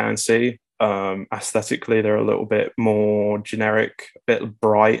what I can see. Aesthetically, they're a little bit more generic, a bit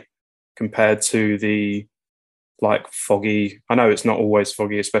bright compared to the like foggy. I know it's not always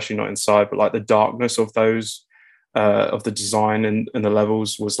foggy, especially not inside, but like the darkness of those of the design and the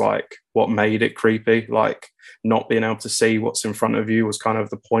levels was like what made it creepy. Like not being able to see what's in front of you was kind of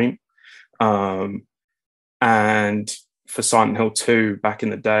the point. And for Silent Hill 2 back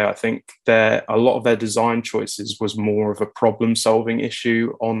in the day, I think a lot of their design choices was more of a problem-solving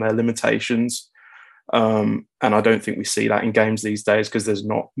issue on their limitations. And I don't think we see that in games these days because there's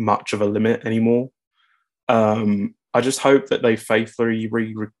not much of a limit anymore. I just hope that they faithfully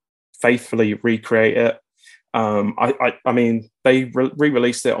recreate it I mean, they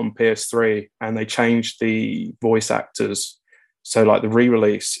re-released it on PS3 and they changed the voice actors. So like the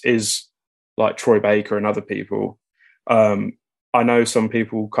re-release is like Troy Baker and other people. I know some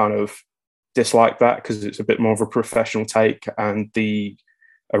people kind of dislike that because it's a bit more of a professional take, and the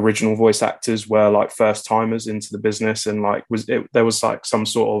original voice actors were like first timers into the business, and like there was like some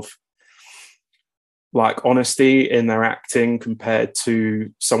sort of like honesty in their acting compared to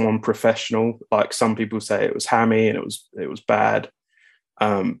someone professional. Like some people say it was hammy and it was bad,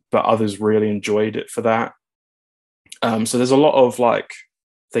 but others really enjoyed it for that. So there's a lot of like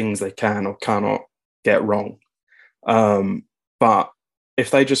things they can or cannot get wrong. But if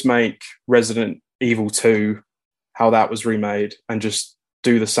they just make Resident Evil 2 how that was remade and just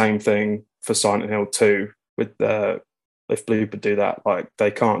do the same thing for Silent Hill 2 with if Bloober do that, like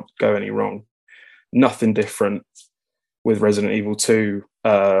they can't go any wrong. Nothing different with Resident Evil 2,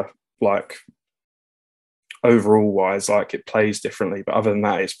 like overall wise, like it plays differently, but other than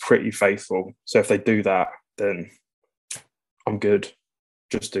that, it's pretty faithful. So if they do that, then I'm good.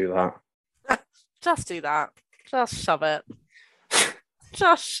 Just do that. Just do that. Just shove it.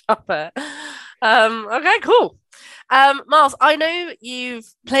 Just shove it. Okay, cool. Miles, I know you've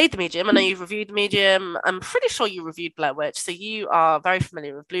played the medium. I know you've reviewed the medium. I'm pretty sure you reviewed Blair Witch, so you are very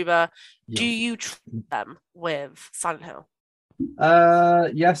familiar with Bloober. Yeah. Do you trust them with Silent Hill?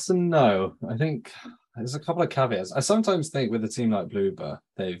 Yes and no. I think there's a couple of caveats. I sometimes think with a team like Bloober,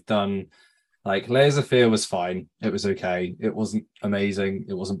 they've done like Layers of Fear was fine. It was okay. It wasn't amazing.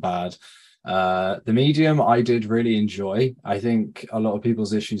 It wasn't bad. The medium I did really enjoy. I think a lot of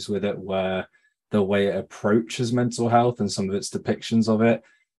people's issues with it were the way it approaches mental health and some of its depictions of it.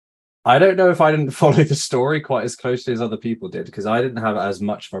 I don't know if I didn't follow the story quite as closely as other people did, because I didn't have as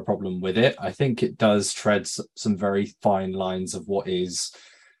much of a problem with it. I think it does tread some very fine lines of what is,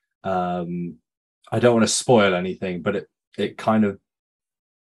 I don't want to spoil anything, but it kind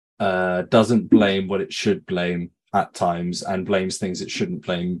of doesn't blame what it should blame at times and blames things it shouldn't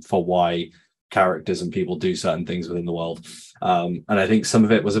blame for why characters and people do certain things within the world. And I think some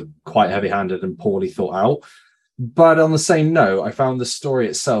of it was quite heavy-handed and poorly thought out. But on the same note, I found the story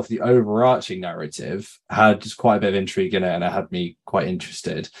itself, the overarching narrative, had quite a bit of intrigue in it, and it had me quite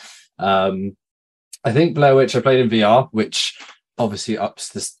interested. I think Blair Witch I played in VR, which obviously ups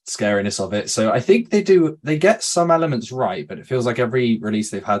the scariness of it. So I think they get some elements right, but it feels like every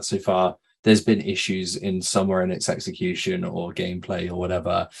release they've had so far, there's been issues in somewhere in its execution or gameplay or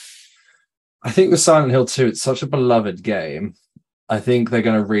whatever. I think with Silent Hill 2, it's such a beloved game. I think they're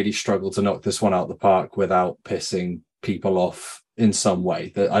going to really struggle to knock this one out the park without pissing people off in some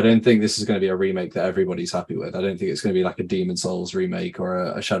way. I don't think this is going to be a remake that everybody's happy with. I don't think it's going to be like a Demon Souls remake or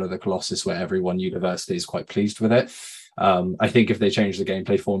a Shadow of the Colossus where everyone universally is quite pleased with it. I think if they change the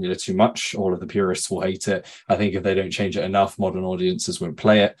gameplay formula too much, all of the purists will hate it. I think if they don't change it enough, modern audiences won't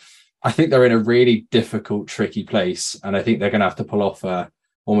play it. I think they're in a really difficult, tricky place, and I think they're going to have to pull off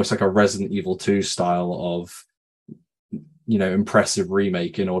almost like a Resident Evil 2 style of, impressive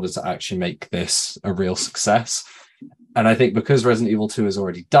remake in order to actually make this a real success. And I think because Resident Evil 2 has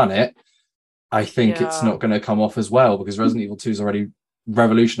already done it, I think it's not going to come off as well, because Resident Evil 2 has already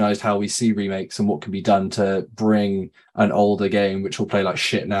revolutionized how we see remakes and what can be done to bring an older game, which will play like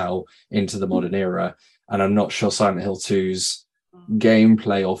shit now, into the modern era. And I'm not sure Silent Hill 2's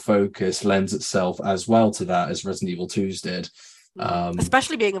gameplay or focus lends itself as well to that as Resident Evil 2's did.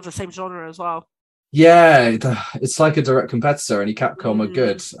 Especially being of the same genre as well. Yeah, it's like a direct competitor. Only Capcom are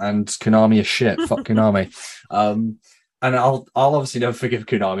good and Konami is shit. Fuck Konami. And I'll obviously never forgive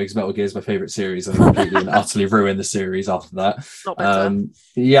Konami because Metal Gear is my favorite series, and completely and utterly ruined the series after that. Not bitter.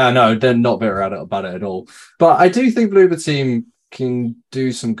 Yeah, no, they're not bitter about it at all. But I do think Bloober Team can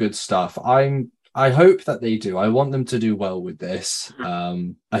do some good stuff. I hope that they do. I want them to do well with this.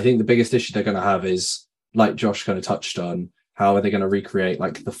 I think the biggest issue they're going to have is, like Josh kind of touched on, how are they going to recreate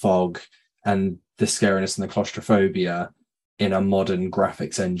like the fog and the scariness and the claustrophobia in a modern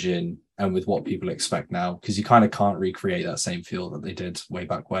graphics engine and with what people expect now? Because you kind of can't recreate that same feel that they did way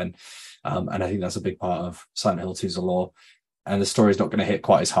back when. And I think that's a big part of Silent Hill 2's allure. And the story's not going to hit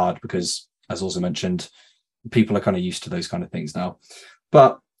quite as hard because, as also mentioned, people are kind of used to those kind of things now.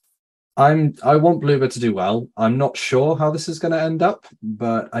 But I want Bloober to do well. I'm not sure how this is going to end up,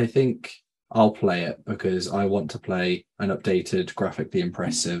 but I think I'll play it because I want to play an updated, graphically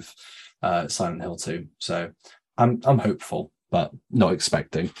impressive Silent Hill 2. So I'm hopeful, but not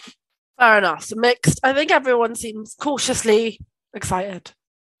expecting. Fair enough. So mixed. I think everyone seems cautiously excited,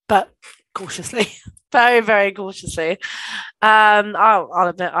 but cautiously, very, very cautiously. I'll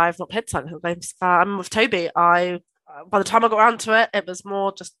admit I've not played Silent Hill games. I'm with Toby. By the time I got around to it, it was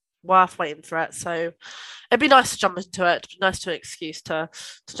more just worth waiting for it. So it'd be nice to jump into it. It'd be nice to an excuse to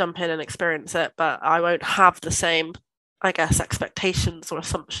jump in and experience it, but I won't have the same, I guess, expectations or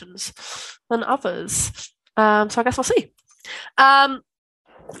assumptions than others. So I guess we'll see.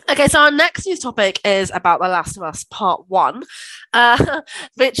 Okay, so our next news topic is about The Last of Us Part 1,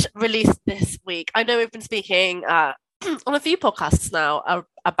 which released this week. I know we've been speaking on a few podcasts now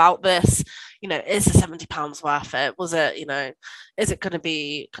about this. Is the £70 worth it? Was it, is it going to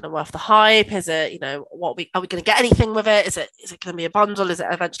be kind of worth the hype? Is it, are we going to get anything with it? Is it going to be a bundle? Is it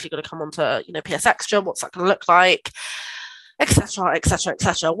eventually going to come onto, PS Extra? What's that going to look like? Etc., etc.,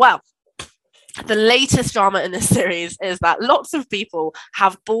 etc. Well, the latest drama in this series is that lots of people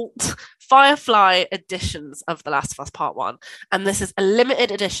have bought Firefly editions of The Last of Us Part 1, and this is a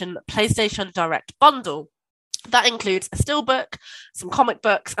limited edition PlayStation Direct bundle that includes a steelbook, some comic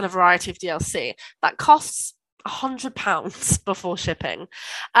books, and a variety of DLC that costs £100 before shipping.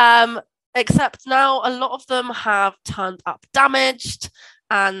 Except now a lot of them have turned up damaged,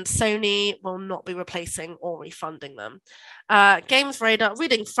 and Sony will not be replacing or refunding them. Games Radar,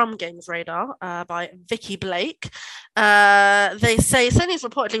 reading from Games Radar by Vicky Blake, they say Sony is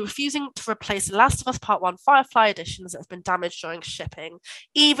reportedly refusing to replace The Last of Us Part 1 Firefly editions that have been damaged during shipping,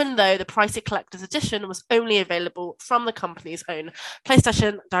 even though the pricey collector's edition was only available from the company's own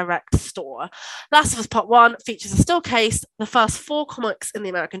PlayStation Direct store. Last of Us Part 1 features a still case, the first 4 comics in the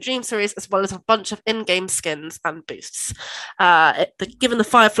American Dream series, as well as a bunch of in-game skins and boosts. Given the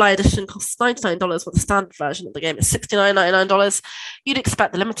Firefly edition costs $99, while the standard version of the game is $69.99, you'd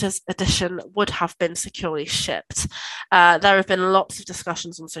expect the limited edition would have been securely shipped. There have been lots of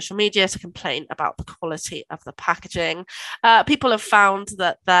discussions on social media to complain about the quality of the packaging. People have found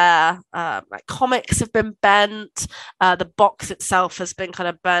that their comics have been bent, the box itself has been kind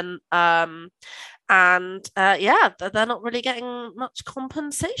of bent, and they're not really getting much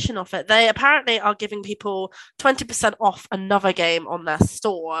compensation off it. They apparently are giving people 20% off another game on their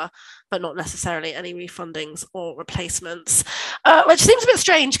store, but not necessarily any refundings or replacements, which seems a bit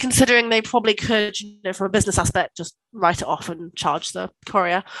strange considering they probably could, from a business aspect, just write it off and charge the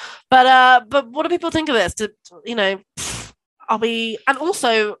courier. But what do people think of this? Are we? And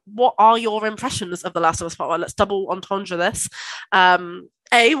also, what are your impressions of The Last of Us Part 1? Let's double entendre this.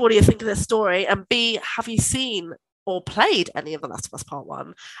 A, what do you think of this story? And B, have you seen or played any of The Last of Us Part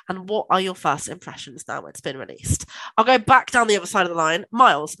 1? And what are your first impressions now it's been released? I'll go back down the other side of the line.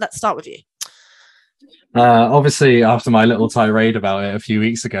 Miles, let's start with you. Obviously, after my little tirade about it a few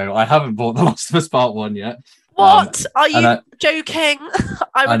weeks ago, I haven't bought The Last of Us Part 1 yet. What? Are you joking?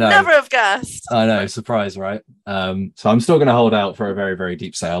 I would never have guessed. I know, surprise, right? So I'm still going to hold out for a very, very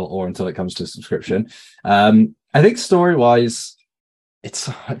deep sale or until it comes to subscription. I think story-wise,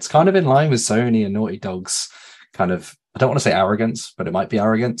 it's kind of in line with Sony and Naughty Dog's kind of, I don't want to say arrogance, but it might be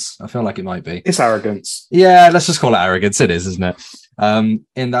arrogance. I feel like it might be. It's arrogance. Yeah, let's just call it arrogance. It is, isn't it?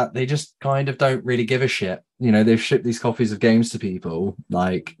 In that they just kind of don't really give a shit. They've shipped these copies of games to people,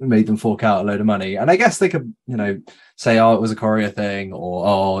 like made them fork out a load of money. And I guess they could, say, oh, it was a courier thing, or,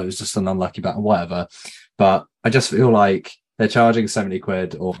 oh, it was just an unlucky battle, whatever. But I just feel like they're charging 70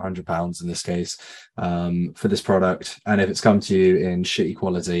 quid or £100 in this case for this product. And if it's come to you in shitty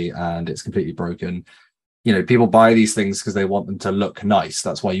quality and it's completely broken, people buy these things because they want them to look nice.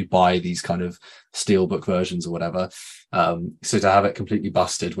 That's why you buy these kind of steelbook versions or whatever. So to have it completely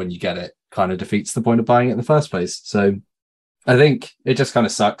busted when you get it kind of defeats the point of buying it in the first place. So I think it just kind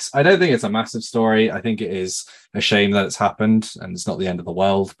of sucks. I don't think it's a massive story. I think it is a shame that it's happened and it's not the end of the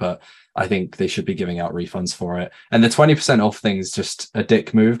world, but I think they should be giving out refunds for it. And the 20% off thing is just a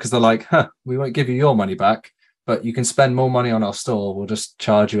dick move because they're like, we won't give you your money back, but you can spend more money on our store. We'll just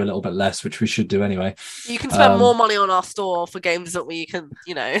charge you a little bit less, which we should do anyway. You can spend more money on our store for games that we can,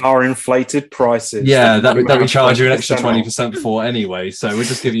 Our inflated prices. Yeah, that we charge you an extra 20% for anyway. So we'll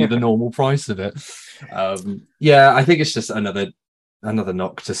just give you the normal price of it. I think it's just another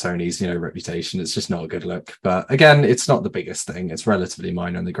knock to Sony's, reputation. It's just not a good look. But again, it's not the biggest thing. It's relatively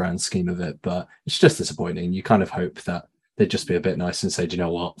minor in the grand scheme of it, but it's just disappointing. You kind of hope that they'd just be a bit nice and say, do you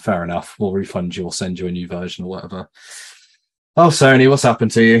know what? Fair enough. We'll refund you or send you a new version or whatever. Oh, Sony, what's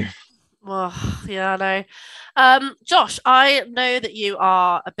happened to you? Well, yeah, I know. Josh, I know that you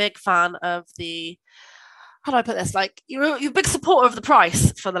are a big fan of the, how do I put this? Like, you're a big supporter of the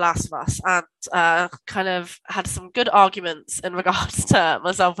price for The Last of Us and kind of had some good arguments in regards to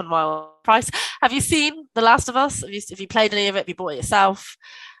myself and my price. Have you seen The Last of Us? Have you played any of it? Have you bought it yourself?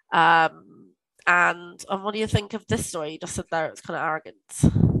 And what do you think of this story? You just said there it's kind of arrogance.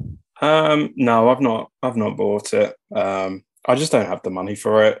 No, I've not bought it. I just don't have the money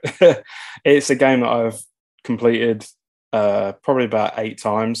for it. It's a game that I've completed probably about 8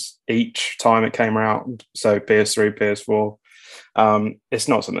 times each time it came out. So PS3, PS4. It's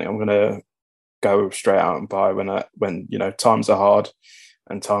not something I'm going to go straight out and buy when times are hard,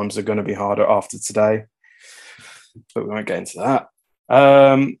 and times are going to be harder after today. But we won't get into that.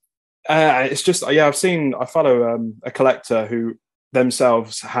 It's just, I follow a collector who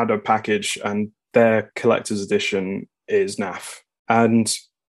themselves had a package, and their collector's edition is naff. And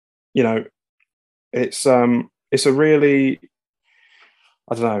it's a really,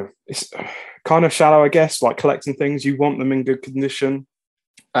 I don't know, it's kind of shallow, I guess. Like collecting things, you want them in good condition.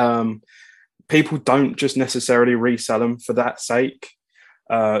 People don't just necessarily resell them for that sake.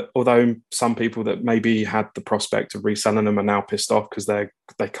 Although some people that maybe had the prospect of reselling them are now pissed off because they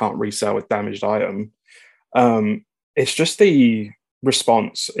can't resell a damaged item. It's just the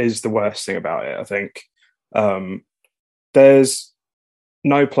response is the worst thing about it, I think. There's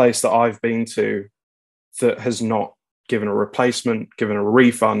no place that I've been to that has not given a replacement, given a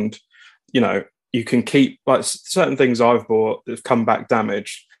refund. You can keep, like, certain things I've bought that have come back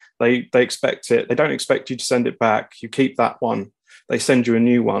damaged. They expect it. They don't expect you to send it back. You keep that one. They send you a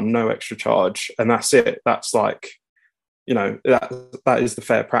new one, no extra charge, and that's it. That's like, that is the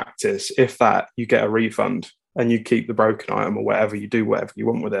fair practice. If that, you get a refund and you keep the broken item or whatever, you do whatever you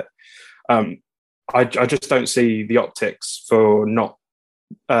want with it. I just don't see the optics for not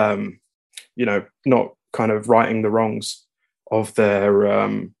kind of righting the wrongs of their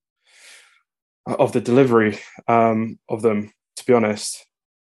of the delivery of them, to be honest.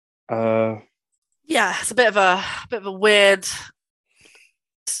 It's a bit of a weird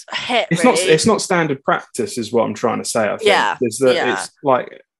hit. It's not standard practice, is what I'm trying to say. I think it's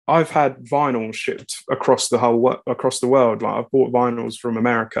like, I've had vinyl shipped across the world. Like, I've bought vinyls from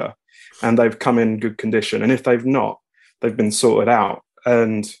America, and they've come in good condition. And if they've not, they've been sorted out.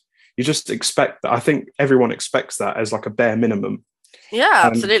 And you just expect that. I think everyone expects that as like a bare minimum. Yeah,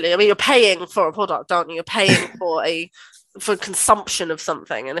 absolutely. I mean, you're paying for a product, aren't you? You're paying for consumption of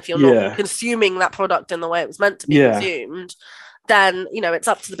something, and if you're not consuming that product in the way it was meant to be consumed, then it's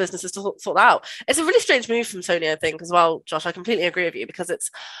up to the businesses to sort that out. It's a really strange move from Sony, I think, as well, Josh. I completely agree with you, because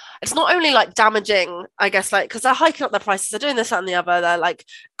it's not only like damaging, I guess, like, because they're hiking up their prices, they're doing this, that, and the other. They're like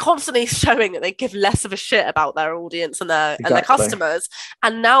constantly showing that they give less of a shit about their audience and their customers.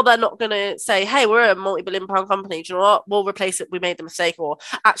 And now they're not going to say, hey, we're a multi-billion-pound company. Do you know what? We'll replace it. We made the mistake. Or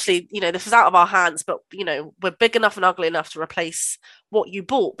actually, this is out of our hands, but we're big enough and ugly enough to replace what you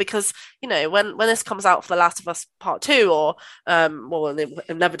bought. Because when this comes out for The Last of Us Part 2, or they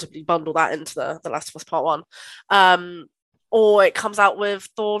inevitably bundle that into the Last of Us Part 1, or it comes out with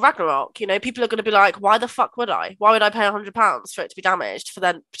Thor Ragnarok, people are going to be like, why the fuck would I? Why would I pay £100 for it to be damaged, for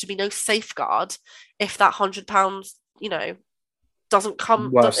there to be no safeguard if that £100, doesn't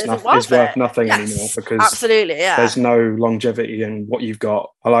come, isn't worth nothing anymore, because absolutely, there's no longevity in what you've got.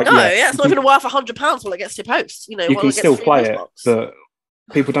 It's not even worth £100 when it gets to your post. You can still play it, but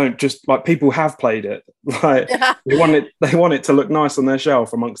people don't just, like, people have played it. Like, they want it to look nice on their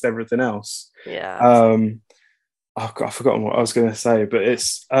shelf amongst everything else. Yeah. I've forgotten what I was going to say, but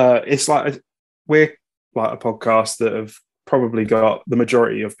it's like, we're like a podcast that have probably got the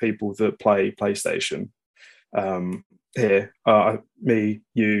majority of people that play PlayStation here. Me,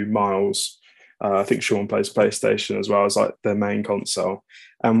 you, Miles. I think Sean plays PlayStation as well as like their main console.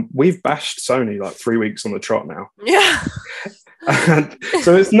 And we've bashed Sony like 3 weeks on the trot now. Yeah. And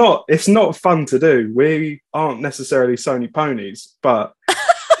so it's not fun to do. We aren't necessarily Sony ponies, but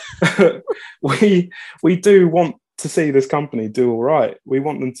we do want to see this company do all right. We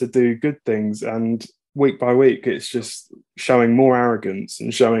want them to do good things, and week by week it's just showing more arrogance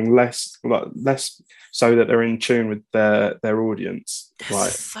and showing less so that they're in tune with their audience.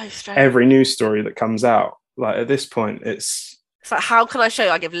 Like, so strange. Every news story that comes out, like, at this point it's like, how can I show you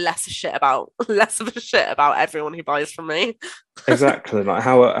I give less of a shit about everyone who buys from me? Exactly. Like,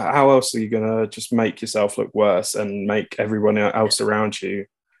 how else are you gonna just make yourself look worse and make everyone else around you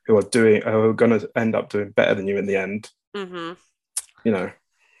who are going to end up doing better than you in the end? Mm-hmm.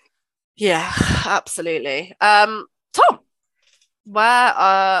 Yeah, absolutely. Tom, where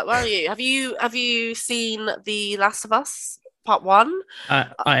are you? Have you seen The Last of Us Part 1?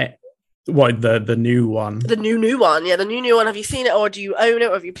 The new one? The new one, yeah, the new one. Have you seen it, or do you own it,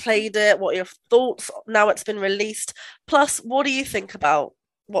 or have you played it? What are your thoughts now it's been released? Plus, what do you think about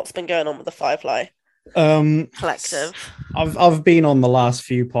what's been going on with the Firefly Collective? I've been on the last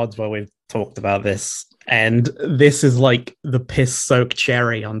few pods where we've talked about this, and this is like the piss-soaked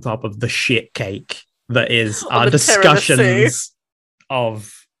cherry on top of the shit cake that is our discussions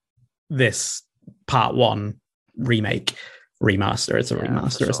of this Part 1 remaster. It's a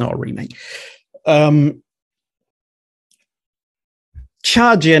remaster. Sure. It's not a remake.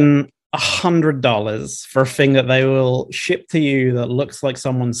 charging $100 for a thing that they will ship to you that looks like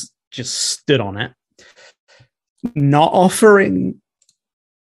someone's just stood on it, not offering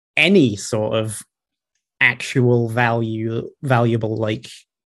any sort of actual valuable, like,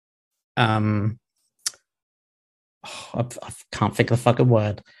 I can't think of the fucking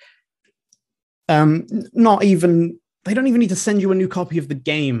word. Not even, they don't even need to send you a new copy of the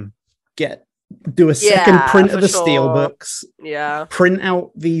game. Do a second print of the steelbooks. Yeah. Print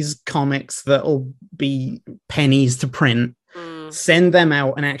out these comics that'll be pennies to print. Send them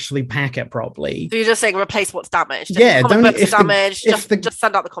out and actually pack it properly. So you're just saying replace what's damaged. Yeah, books are damaged. Just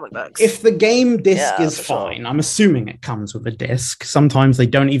send out the comic books. If the game disc is fine, I'm assuming it comes with a disc. Sometimes they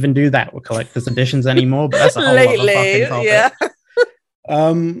don't even do that with collector's editions anymore, but that's a whole other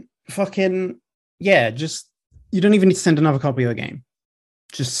fucking topic. Just you don't even need to send another copy of the game.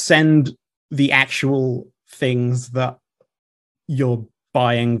 Just send the actual things that you're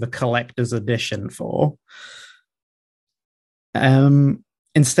buying the collector's edition for.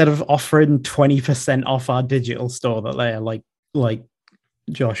 Instead of offering 20% off our digital store that they're like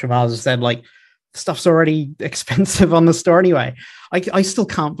Josh Avaz said, like, stuff's already expensive on the store anyway. I still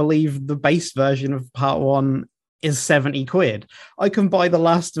can't believe the base version of part 1 is 70 quid. I can buy The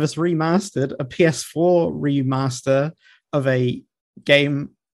Last of Us Remastered, a PS4 remaster of a game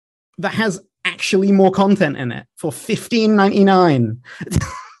that has actually more content in it for $15.99.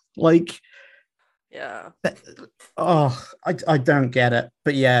 Like, yeah. I don't get it.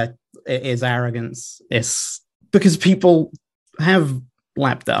 But yeah, it is arrogance. It's because people have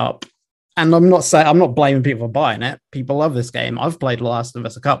lapped it up. And I'm not blaming people for buying it. People love this game. I've played The Last of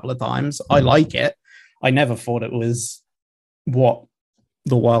Us a couple of times. I like it. I never thought it was what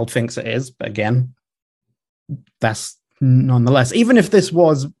the world thinks it is. But again, that's nonetheless, even if this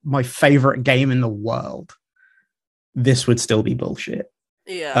was my favorite game in the world, this would still be bullshit.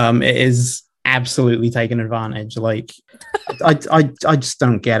 Yeah. It is absolutely taking advantage. Like, I just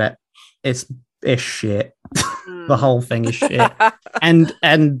don't get it. It's shit. The whole thing is shit. And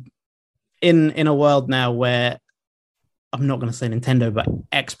in a world now where I'm not going to say Nintendo, but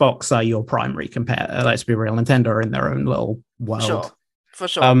Xbox are your primary competitor. Let's be real, Nintendo are in their own little world. For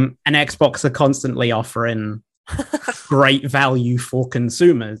sure. And Xbox are constantly offering great value for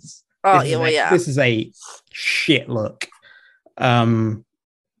consumers. This is a shit look.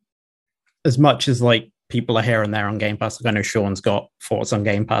 As much as like people are here and there on Game Pass, like I know Sean's got thoughts on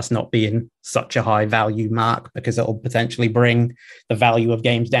Game Pass not being such a high value mark because it'll potentially bring the value of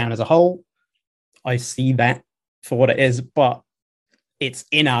games down as a whole. I see that for what it is, but it's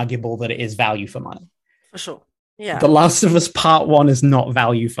inarguable that it is value for money. For sure. Yeah. The Last of Us Part 1 is not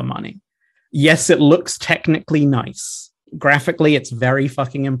value for money. Yes, it looks technically nice. Graphically, it's very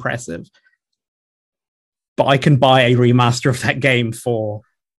fucking impressive. But I can buy a remaster of that game for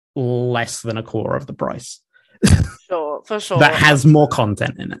less than a quarter of the price. For sure. That has more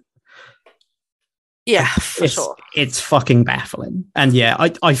content in it. Yeah, for sure. It's fucking baffling. And yeah,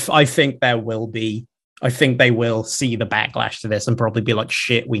 I think there will be. I think they will see the backlash to this and probably be like,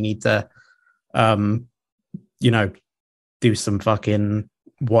 shit, we need to, do some fucking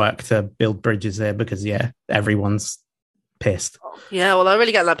work to build bridges there because, yeah, everyone's pissed. Yeah, well, they're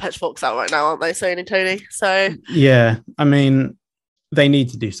really getting their pitchforks out right now, aren't they, Sony and Tony? So, yeah, I mean, they need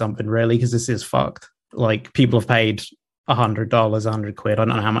to do something really because this is fucked. Like, people have paid $100, 100 quid. I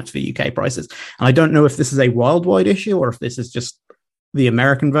don't know how much the UK price is. And I don't know if this is a worldwide issue or if this is just the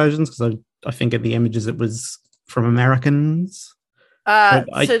American versions because I think of the images it was from Americans.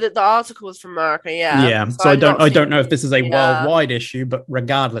 So the article was from America, yeah. Yeah. So I don't know if this is a worldwide issue, but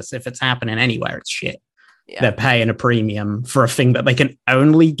regardless, if it's happening anywhere, it's shit. Yeah. They're paying a premium for a thing that they can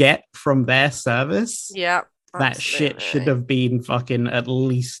only get from their service. Yeah. That shit should have been fucking at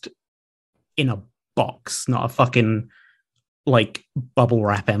least in a box, not a fucking like bubble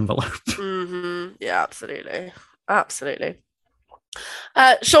wrap envelope. Mm-hmm. Yeah, absolutely.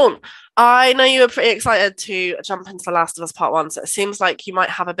 Sean, I know you were pretty excited to jump into The Last of Us Part 1, so it seems like you might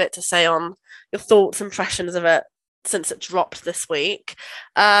have a bit to say on your thoughts, impressions of it since it dropped this week.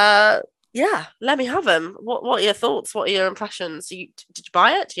 Yeah, let me have them. What are your thoughts? What are your impressions? Did you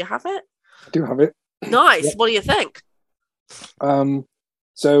buy it? Do you have it? I do have it. Nice. Yeah. What do you think?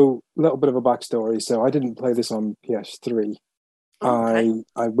 So a little bit of a backstory. So I didn't play this on PS3. Okay.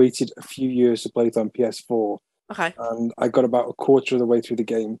 I waited a few years to play it on PS4. Okay. And I got about a quarter of the way through the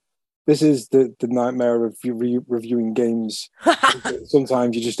game. This is the nightmare of reviewing games.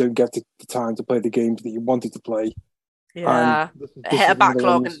 Sometimes you just don't get the time to play the games that you wanted to play. Yeah, hit a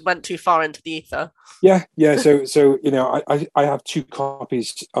backlog and went too far into the ether. Yeah. So I have 2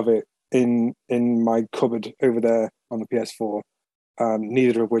 copies of it in my cupboard over there on the PS4.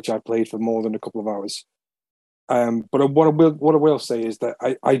 neither of which I played for more than a couple of hours. But what I will say is that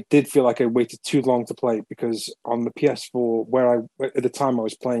I did feel like I waited too long to play it, because on the PS4, where at the time I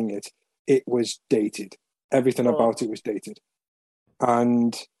was playing it, it was dated. Everything about it was dated,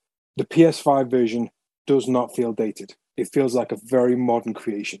 and the PS5 version does not feel dated. It feels like a very modern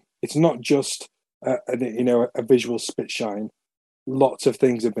creation. It's not just a visual spit shine. Lots of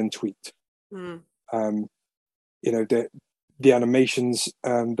things have been tweaked. Mm. The animations,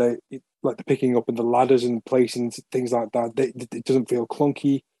 they like the picking up and the ladders and placing things like that. It doesn't feel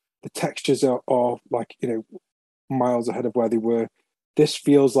clunky. The textures are like miles ahead of where they were. This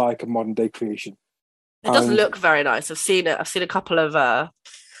feels like a modern day creation. It does look very nice. I've seen it. I've seen a couple of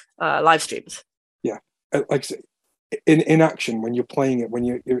live streams. Yeah, like in action when you're playing it, when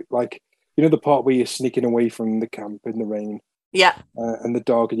you're like, the part where you're sneaking away from the camp in the rain. Yeah. And the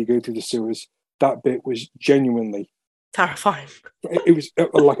dog, and you go through the sewers. That bit was genuinely terrifying. It was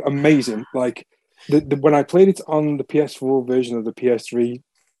like amazing. Like when I played it on the PS4 version of the PS3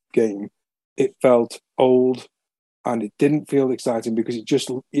 game, it felt old and it didn't feel exciting because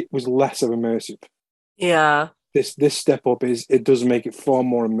it was less of immersive. Yeah. This step up it does make it far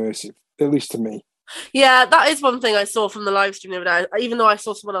more immersive, at least to me. Yeah, that is one thing I saw from the live stream the other day. Even though I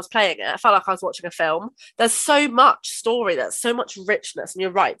saw someone else playing it, I felt like I was watching a film. There's so much story, there's so much richness, and you're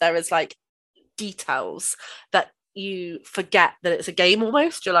right, there is like details that you forget that it's a game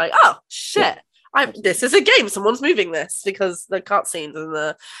almost. You're like, oh shit, this is a game. Someone's moving this, because the cutscenes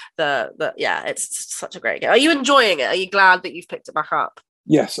and the yeah, it's such a great game. Are you enjoying it? Are you glad that you've picked it back up?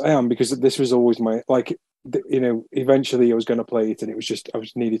 Yes, I am, because this was always my eventually I was going to play it, and it was just I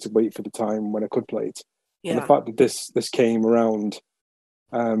was needed to wait for the time when I could play it. Yeah. And the fact that this came around,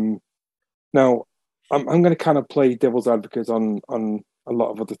 now I'm going to kind of play devil's advocate on a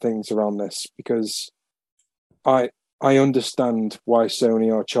lot of other things around this, because I understand why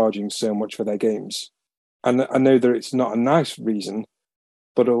Sony are charging so much for their games, and I know that it's not a nice reason,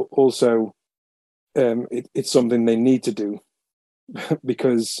 but also it's something they need to do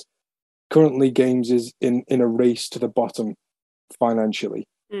because currently games is in a race to the bottom financially.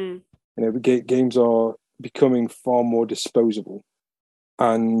 Games are becoming far more disposable,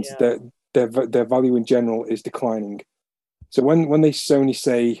 and their value in general is declining. So when Sony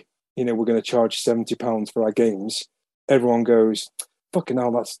say, we're going to charge £70 for our games, everyone goes, fucking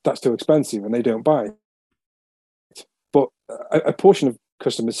hell, that's too expensive, and they don't buy it. But a portion of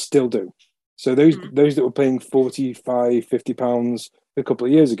customers still do. So those that were paying £45, £50 a couple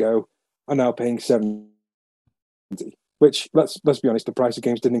of years ago are now paying £70. Which, let's be honest, the price of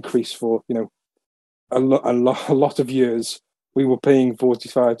games didn't increase for a lot of years. We were paying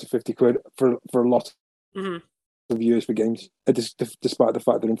 45 to 50 quid for a lot of years for games, despite the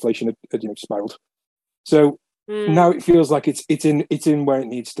fact that inflation had spiraled. So now it feels like it's in where it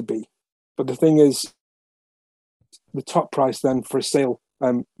needs to be. But the thing is, the top price then for a sale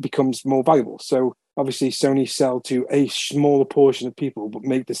becomes more valuable. So obviously Sony sell to a smaller portion of people but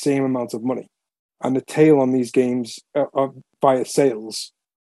make the same amount of money. And the tail on these games via sales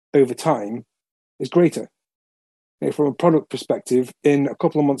over time is greater. From a product perspective, in a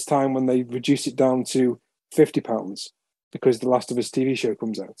couple of months' time, when they reduce it down to £50 because The Last of Us TV show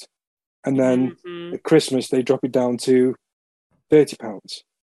comes out, and then at Christmas they drop it down to £30,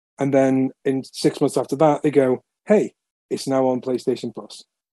 and then in 6 months after that they go, "Hey, it's now on PlayStation Plus."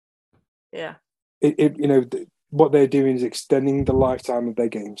 Yeah, what they're doing is extending the lifetime of their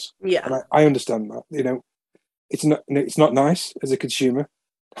games. Yeah, and I understand that. It's not nice as a consumer.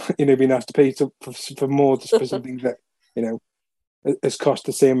 Being asked to pay for more for something that has cost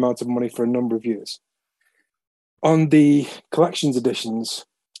the same amount of money for a number of years. On the collections editions,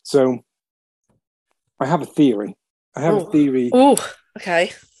 so I have a theory. Oh,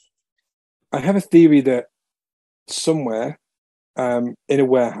 okay. I have a theory that somewhere in a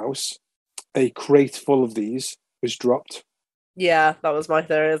warehouse, a crate full of these was dropped. Yeah, that was my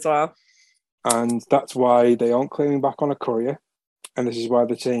theory as well. And that's why they aren't claiming back on a courier. And this is why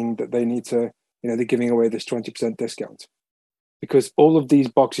they're saying that they need to, they're giving away this 20% discount. Because all of these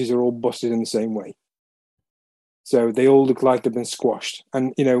boxes are all busted in the same way. So they all look like they've been squashed.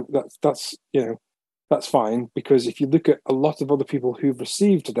 And, that's fine. Because if you look at a lot of other people who've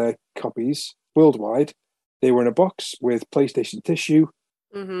received their copies worldwide, they were in a box with PlayStation tissue.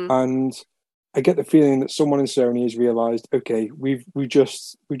 Mm-hmm. And I get the feeling that someone in Sony has realized, okay, we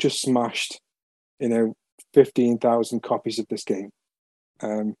just smashed, 15,000 copies of this game.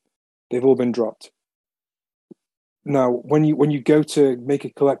 They've all been dropped. Now, when you go to make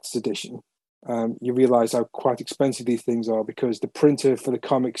a collector's edition, you realize how quite expensive these things are because the printer for the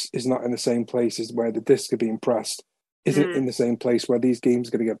comics is not in the same place as where the discs are being pressed, isn't in the same place where these games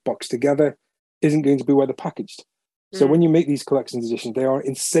are going to get boxed together, isn't going to be where they're packaged. So when you make these collector's editions, they are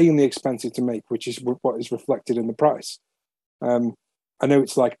insanely expensive to make, which is what is reflected in the price. I know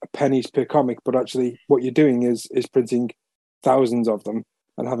it's like pennies per comic, but actually what you're doing is printing thousands of them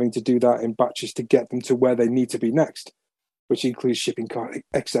and having to do that in batches to get them to where they need to be next, which includes shipping costs,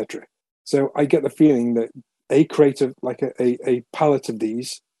 etc. So I get the feeling that a crate of like a pallet of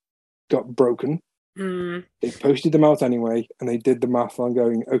these got broken. They posted them out anyway, and they did the math on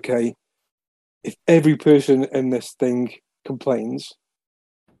going, okay, if every person in this thing complains,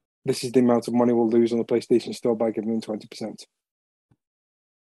 this is the amount of money we'll lose on the PlayStation Store by giving them 20%.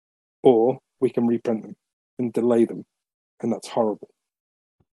 Or we can reprint them and delay them, and that's horrible.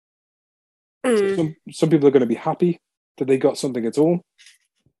 So some people are going to be happy that they got something at all.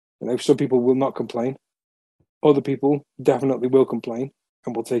 Some people will not complain. Other people definitely will complain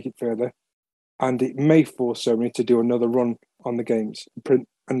and will take it further. And it may force Sony to do another run on the games, print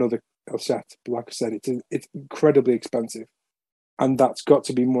another set. But like I said, it's incredibly expensive. And that's got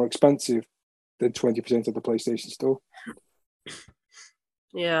to be more expensive than 20% of the PlayStation Store.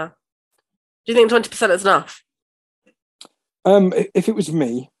 Yeah. Do you think 20% is enough? If it was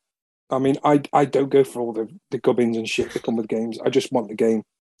me, I mean, I don't go for all the gubbins and shit that come with games. I just want the game.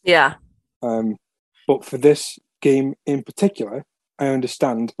 Yeah. But for this game in particular, I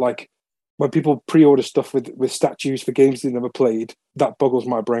understand, like, when people pre-order stuff with statues for games they never played, that boggles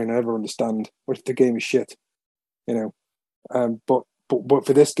my brain. I never understand what if the game is shit, But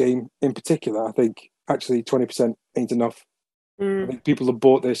for this game in particular, I think actually 20% ain't enough. I think people have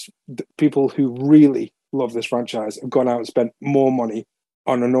bought this. People who really love this franchise have gone out and spent more money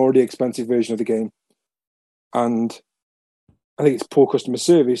on an already expensive version of the game, and I think it's poor customer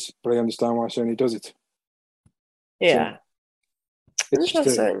service. But I understand why Sony does it. Yeah. So it's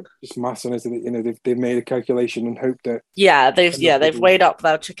just maths, and isn't it? They've made a calculation and hoped that. They've weighed up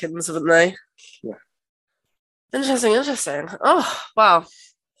their chickens, haven't they? Yeah. Interesting. Oh wow.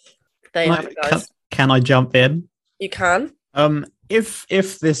 There you have it, guys. Can I jump in? You can.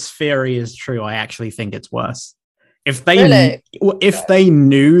 If this theory is true, I actually think it's worse. If they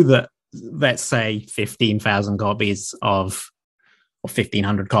knew that, let's say, 15,000 copies or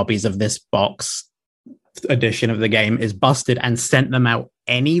 1,500 copies of this box edition of the game is busted and sent them out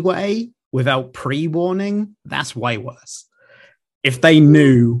anyway without pre-warning, that's way worse. If they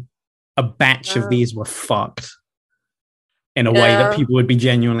knew a batch of these were fucked in a way that people would be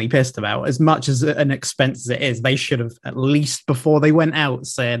genuinely pissed about, as much as an expense as it is, they should have, at least before they went out,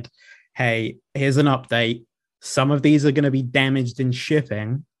 said, hey, here's an update. Some of these are going to be damaged in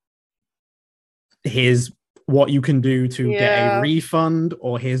shipping. Here's what you can do to get a refund,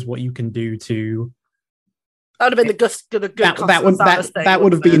 or here's what you can do to... That would have been the good that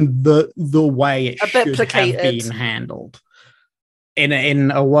would have been the way it should have been handled. In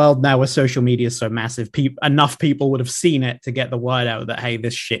a world now where social media is so massive, enough people would have seen it to get the word out that, hey,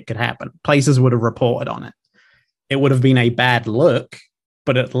 this shit could happen. Places would have reported on it. It would have been a bad look,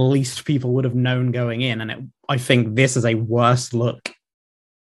 but at least people would have known going in. And I think this is a worse look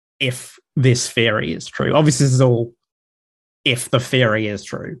if this theory is true. Obviously, this is all if the theory is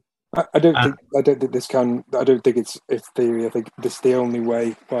true. I don't think it's theory. I think this is the only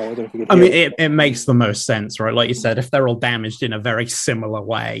way. Well, I don't think it makes the most sense, right? Like you said, if they're all damaged in a very similar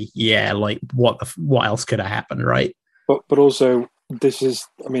way, like what else could have happened, right? But also, this is,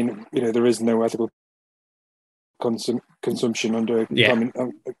 I mean, there is no ethical consumption under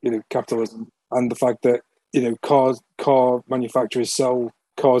capitalism, and the fact that car manufacturers sell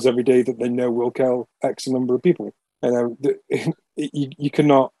cars every day that they know will kill X number of people. You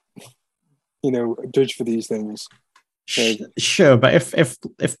cannot. Judge for these things. Sure, but if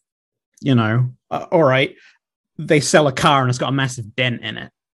all right, they sell a car and it's got a massive dent in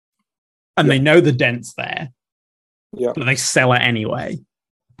it, and they know the dent's there, but they sell it anyway.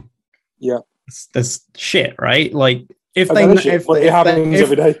 Yeah, that's shit, right? Like if it happens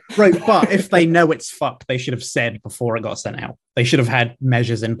every day, right? But if they know it's fucked, they should have said before it got sent out. They should have had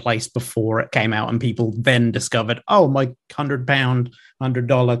measures in place before it came out, and people then discovered, oh, my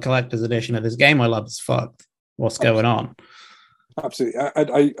 $100 collector's edition of this game I love is fucked. What's going on? Absolutely.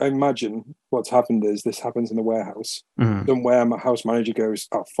 I imagine what's happened is this happens in the warehouse. Somewhere my house manager goes,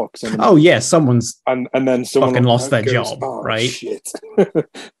 oh fuck. Someone's and then someone fucking lost their job, oh, right? Shit.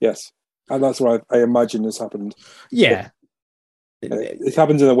 Yes. And that's what I imagine has happened. Yeah. It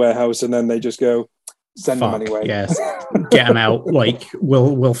happens in the warehouse, and then they just go, send them anyway. Yes. Get them out. Like,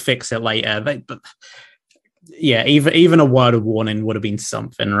 we'll fix it later. Even a word of warning would have been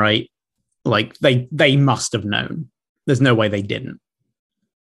something, right? Like, they must have known. There's no way they didn't.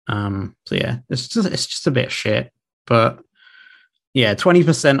 It's just a bit of shit. But yeah,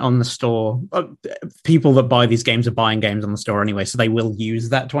 20% on the store. People that buy these games are buying games on the store anyway, so they will use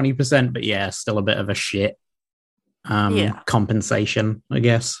that 20%. But yeah, still a bit of a shit compensation, I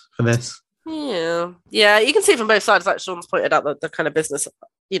guess, for this. Yeah, you can see from both sides. Like Sean's pointed out the kind of business,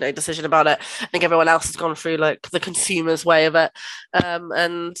 decision about it. I think everyone else has gone through like the consumer's way of it,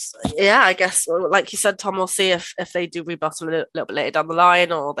 and yeah, I guess like you said, Tom, we'll see if they do rebuttal a little bit later down the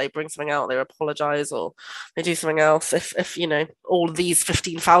line, or they bring something out, they apologize, or they do something else. If all of these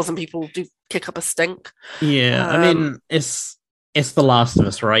 15,000 people do kick up a stink. Yeah, I mean it's The Last of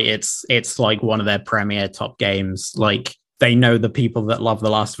Us, right? It's like one of their premier top games. Like, they know the people that love The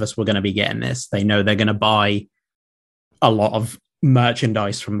Last of Us were going to be getting this. They know they're going to buy a lot of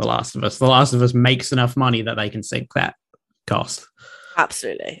merchandise from The Last of Us. The Last of Us makes enough money that they can sink that cost.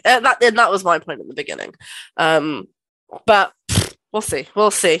 Absolutely. That was my point at the beginning. But we'll see.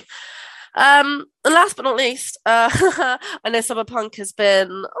 And last but not least, I know Cyberpunk has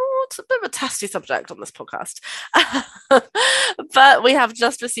been it's a bit of a testy subject on this podcast. But we have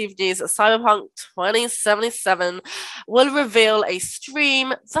just received news that Cyberpunk 2077 will reveal a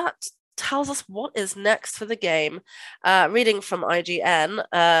stream that tells us what is next for the game. Reading from IGN,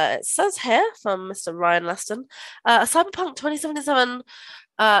 it says here from Mr. Ryan Leston, Cyberpunk 2077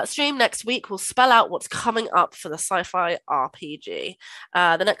 stream next week will spell out what's coming up for the sci-fi RPG.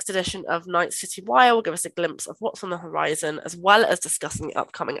 The next edition of Night City Wire will give us a glimpse of what's on the horizon, as well as discussing the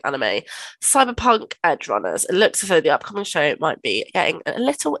upcoming anime, Cyberpunk Edge Runners. It looks as though the upcoming show might be getting a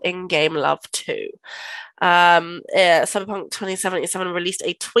little in-game love too. Cyberpunk 2077 released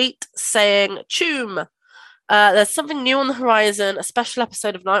a tweet saying, "Choom, there's something new on the horizon, a special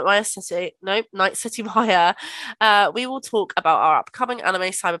episode of Night City Wire. We will talk about our upcoming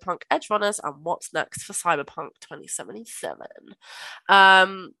anime, Cyberpunk Edge Runners, and what's next for Cyberpunk 2077.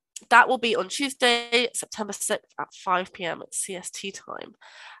 That will be on Tuesday, September 6th at 5 p.m. at CST time.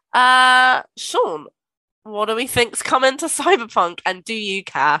 Sean, what do we think's coming to Cyberpunk, and do you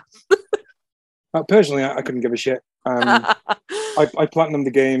care? Personally, I couldn't give a shit. I platinumed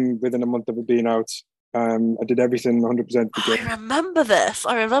the game within a month of it being out. I did everything 100% of the game. I remember this.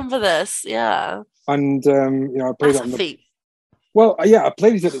 Yeah. And I played That's it on a feat. Well, yeah, I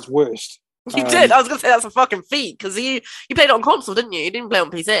played it at its worst. You did. I was gonna say that's a fucking feat because you played it on console, didn't you? You didn't play it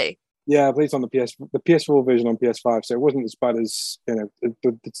on PC. Yeah, I played it on the PS4 version on PS5, so it wasn't as bad as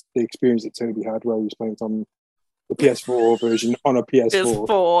the experience that Toby had, where he was playing it on the PS4 version on a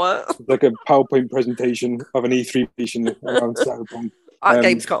PS4. Like a PowerPoint presentation of an E3 presentation around Cyberpunk. At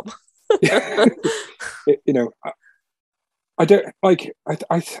Gamescom. I don't like.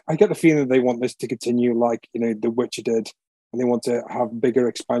 I get the feeling that they want this to continue, like The Witcher did, and they want to have bigger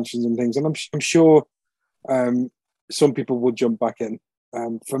expansions and things. And I'm sure some people will jump back in.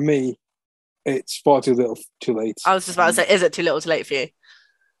 For me, it's far too little, too late. I was just about to say, is it too little, too late for you?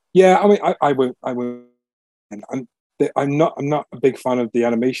 Yeah, I mean, I won't. I'm not a big fan of the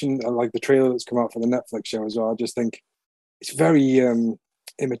animation. I like the trailer that's come out for the Netflix show as well. I just think it's very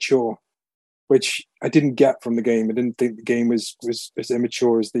immature, which I didn't get from the game. I didn't think the game was as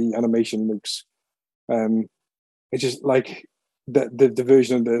immature as the animation looks. It's just like the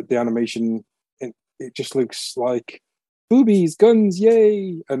version of the animation. It just looks like boobies, guns,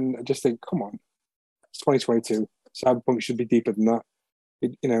 yay! And I just think, come on, it's 2022. Cyberpunk should be deeper than that.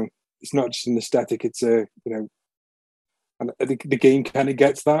 It's not just an aesthetic. It's and the game kind of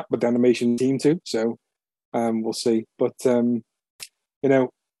gets that, but the animation seem to. So we'll see. But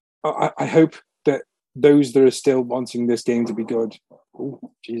I hope that those that are still wanting this game to be good. Oh,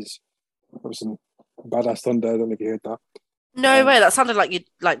 jeez, that was some badass thunder. I don't know if you heard that. No way. That sounded like you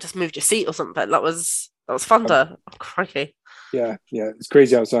just moved your seat or something. That was thunder. Oh, crikey. Yeah, it's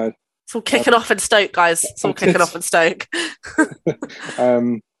crazy outside. It's all kicking off in Stoke, guys. It's all kicking off in Stoke.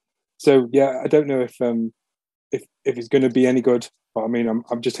 So yeah, I don't know if it's going to be any good. But I mean,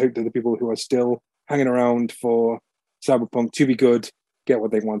 I'm just hoping that the people who are still hanging around for Cyberpunk to be good get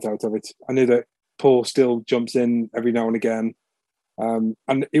what they want out of it. I know that Paul still jumps in every now and again, and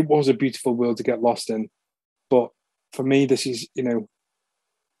it was a beautiful world to get lost in. But for me, this is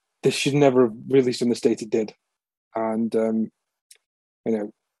this should never have released in the state it did, and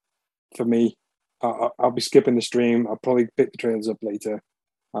for me, I'll be skipping the stream. I'll probably pick the trailers up later,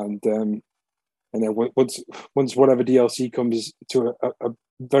 and once whatever DLC comes to a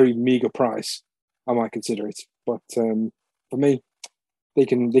very meager price, I might consider it. But for me, they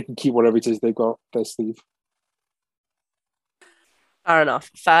can keep whatever it is they've got up their sleeve. Fair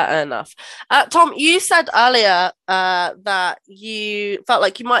enough. Tom, you said earlier that you felt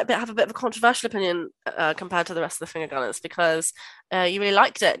like you might have a bit of a controversial opinion compared to the rest of the Finger Gunners because you really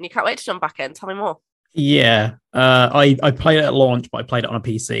liked it and you can't wait to jump back in. Tell me more. Yeah. I played it at launch, but I played it on a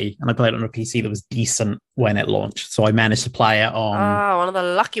PC, and I played it on a PC that was decent when it launched. So I managed to play it on. Ah, one of the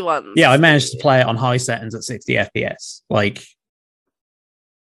lucky ones. Yeah, I managed to play it on high settings at 60 FPS. Like,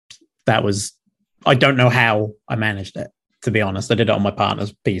 that was. I don't know how I managed it, to be honest. I did it on my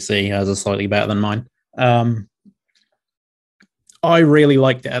partner's PC. Hers is slightly better than mine. I really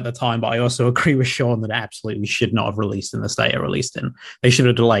liked it at the time, but I also agree with Sean that it absolutely should not have released in the state it released in. They should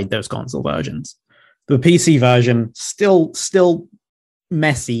have delayed those console versions. The PC version, still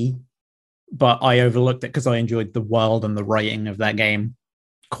messy, but I overlooked it because I enjoyed the world and the writing of that game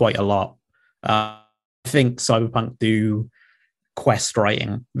quite a lot. I think Cyberpunk do quest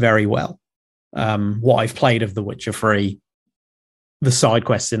writing very well. What I've played of The Witcher 3, the side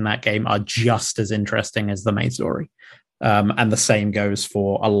quests in that game are just as interesting as the main story. And the same goes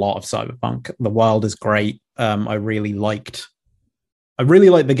for a lot of Cyberpunk. The world is great. I really liked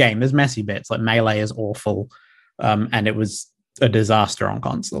the game. There's messy bits, like Melee is awful, and it was a disaster on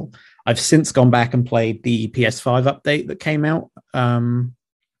console. I've since gone back and played the PS5 update that came out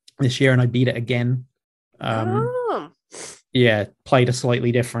this year, and I beat it again. Yeah, played a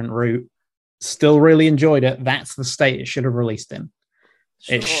slightly different route. Still really enjoyed it. That's the state it should have released in.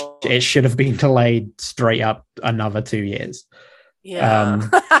 Sure. It should have been delayed straight up another 2 years. Yeah.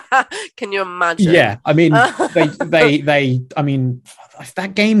 Can you imagine? Yeah, I mean, I mean, if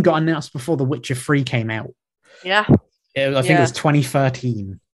that game got announced before The Witcher 3 came out. Yeah. I think it was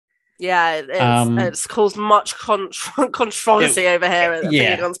 2013. Yeah, it's caused much controversy over here at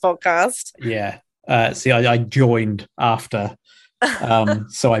the Guns podcast. Yeah. See, I joined after.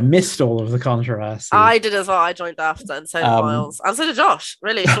 So I missed all of the controversy. I did as well. I joined after, and so did Miles, and so did Josh.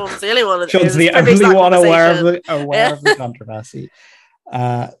 Really, Sean's the only one. Sean's the only one aware of the controversy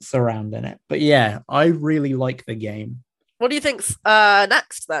surrounding it. But yeah, I really like the game. What do you think's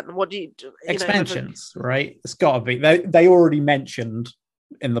next then? What do you expansions? Right, it's got to be. They already mentioned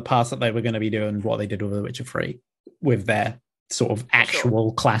in the past that they were going to be doing what they did with The Witcher 3 with their sort of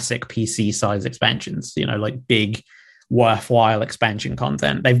actual classic PC size expansions. Like big, worthwhile expansion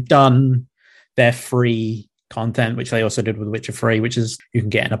content. They've done their free content, which they also did with Witcher 3, which is you can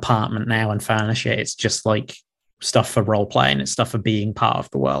get an apartment now and furnish it. It's just like stuff for role playing. It's stuff for being part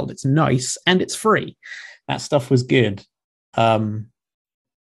of the world. It's nice and it's free. That stuff was good.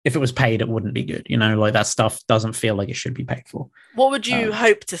 If it was paid, it wouldn't be good. Like that stuff doesn't feel like it should be paid for. What would you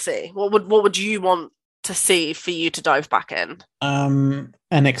hope to see? What would you want to see for you to dive back in? An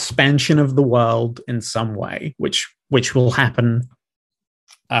expansion of the world in some way, which will happen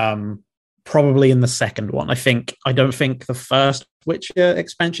probably in the second one. I don't think the first Witcher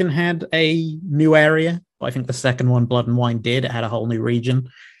expansion had a new area, but I think the second one, Blood and Wine, did. It had a whole new region.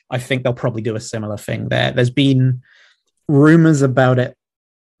 I think they'll probably do a similar thing there. There's been rumors about it.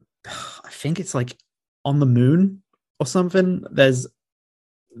 I think it's like on the moon or something.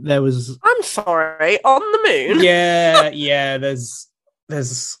 There was. I'm sorry, on the moon. Yeah.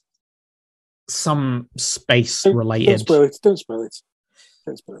 There's some space related. Don't spoil it.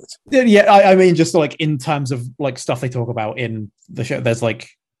 Yeah, I mean, just like in terms of like stuff they talk about in the show, there's like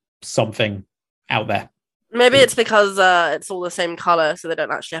something out there. Maybe it's because it's all the same color, so they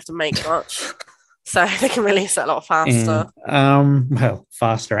don't actually have to make much, so they can release it a lot faster. Well,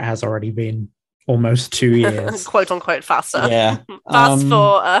 faster. It has already been almost 2 years, quote unquote faster. Yeah, fast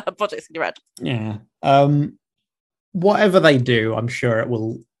for Project City Red. Yeah. Whatever they do, I'm sure it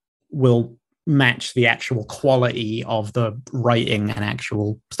will match the actual quality of the writing and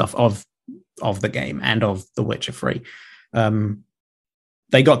actual stuff of the game and of The Witcher 3.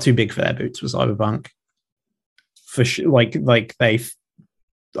 They got too big for their boots with Cyberpunk. For sure, like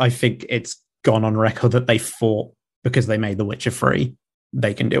I think it's gone on record that they thought because they made The Witcher 3,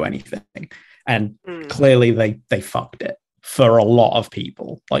 they can do anything. And clearly they fucked it for a lot of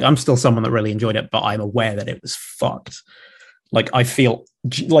people. Like, I'm still someone that really enjoyed it, but I'm aware that it was fucked. Like, I feel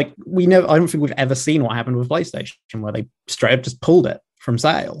like I don't think we've ever seen what happened with PlayStation, where they straight up just pulled it from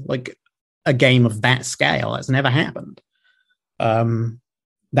sale. Like, a game of that scale, that's never happened.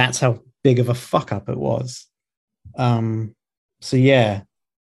 That's how big of a fuck up it was. So yeah,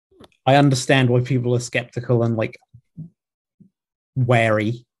 I understand why people are skeptical and like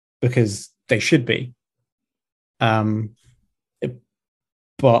wary, because they should be. But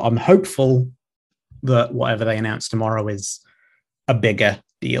I'm hopeful that whatever they announce tomorrow is a bigger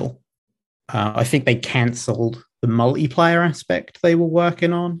deal. I think they cancelled the multiplayer aspect they were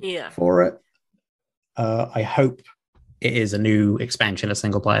working on for it. I hope it is a new expansion, a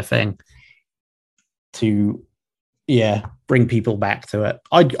single player thing to, bring people back to it.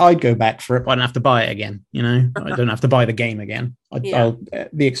 I'd go back for it, but I don't have to buy it again. I don't have to buy the game again.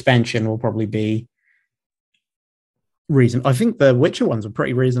 The expansion will probably be reason. I think the Witcher ones were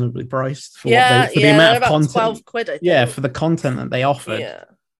pretty reasonably priced for the they're amount of about content. 12 quid, I think. Yeah, for the content that they offered.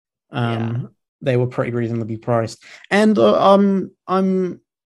 They were pretty reasonably priced. And I'm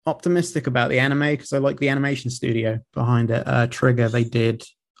optimistic about the anime because I like the animation studio behind it. Trigger, they did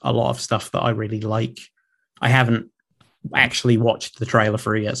a lot of stuff that I really like. I haven't actually watched the trailer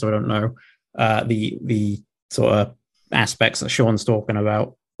for it yet, so I don't know the sort of aspects that Sean's talking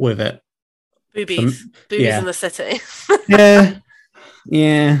about with it. Boobies in the city.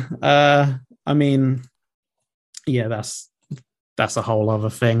 I mean, that's a whole other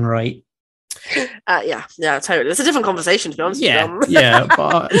thing, right? Totally. It's a different conversation, to be honest.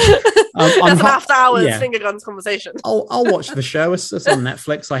 But that's an after hours finger guns conversation. I'll watch the show. It's on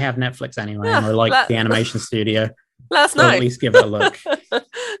Netflix. I have Netflix anyway, and I like the animation studio. Let us know. At least give it a look.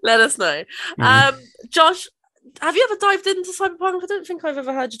 Let us know. Josh, have you ever dived into Cyberpunk? I don't think I've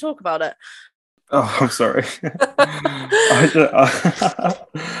ever heard you talk about it. Oh, I'm sorry.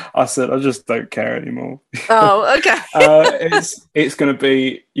 I said I just don't care anymore. Oh, okay. It's going to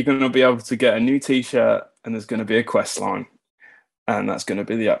be, you're going to be able to get a new T-shirt, and there's going to be a quest line, and that's going to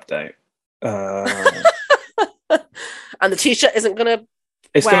be the update. And the T-shirt isn't going to.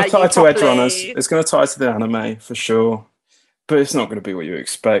 It's going to tie to Edge Runners. It's going to tie to the anime for sure, but it's not going to be what you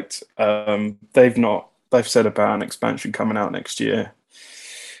expect. They've said about an expansion coming out next year.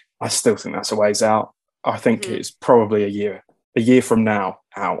 I still think that's a ways out. I think it's probably a year from now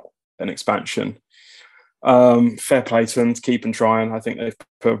out, an expansion. Fair play to them to keep and trying. I think they've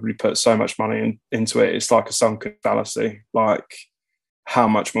probably put so much money into it. It's like a sunken fallacy. Like, how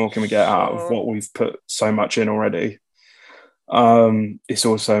much more can we get out of what we've put so much in already? It's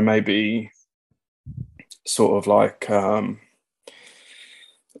also maybe sort of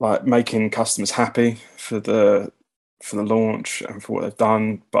like making customers happy for the launch and for what they've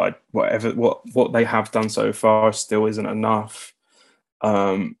done, but what they have done so far still isn't enough.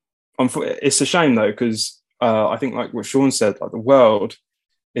 It's a shame though, because I think, like what Sean said, like the world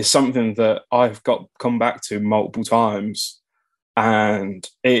is something that I've come back to multiple times, and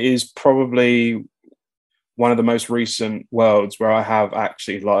it is probably one of the most recent worlds where I have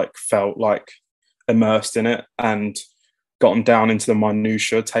actually like felt like immersed in it and gotten down into the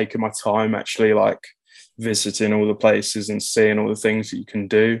minutiae, taken my time actually like visiting all the places and seeing all the things that you can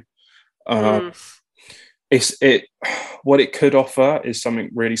do. What it could offer is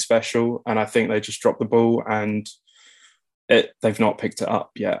something really special, and I think they just dropped the ball and they've not picked it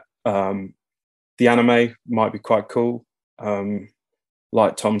up yet. The anime might be quite cool.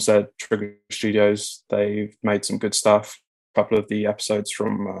 Like Tom said, Trigger Studios, they've made some good stuff. A couple of the episodes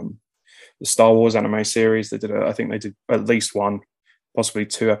from the Star Wars anime series, I think they did at least one, possibly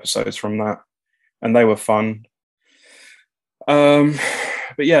two episodes from that, and they were fun.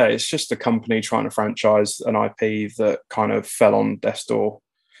 But yeah, it's just a company trying to franchise an IP that kind of fell on death's door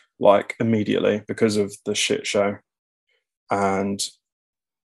like immediately because of the shit show. And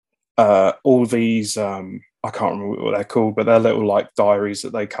all these I can't remember what they're called, but they're little like diaries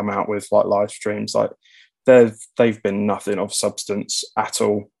that they come out with, like live streams. Like they've been nothing of substance at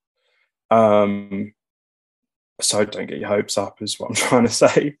all. So don't get your hopes up, is what I'm trying to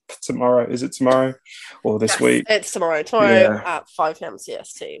say. Tomorrow, is it tomorrow or this week? It's tomorrow. Tomorrow at 5 p.m.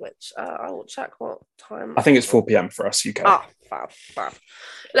 CST, which I will check what time. I think it's 4 p.m. for us UK. Ah, fab.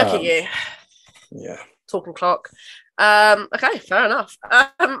 Look at you. Yeah. Talking clock. Okay, fair enough.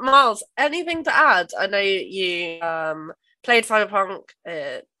 Miles, anything to add? I know you played Cyberpunk.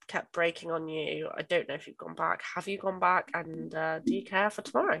 It kept breaking on you. I don't know if you've gone back. Have you gone back? And do you care for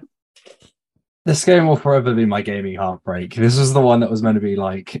tomorrow? This game will forever be my gaming heartbreak. This was the one that was meant to be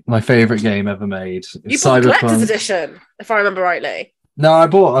like my favorite game ever made. You bought the collector's edition, if I remember rightly. No, I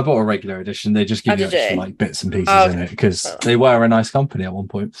bought a regular edition. They just give you extra like bits and pieces in it because they were a nice company at one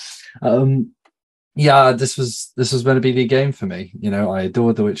point. This was meant to be the game for me. You know, I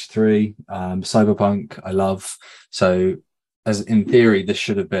adored The Witcher 3, Cyberpunk. I love. So, as in theory, this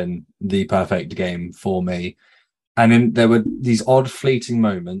should have been the perfect game for me. And then there were these odd fleeting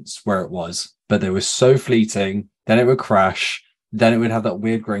moments where it was, but they were so fleeting. Then it would crash. Then it would have that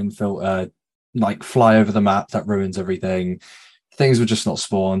weird grain filter, like fly over the map that ruins everything. Things would just not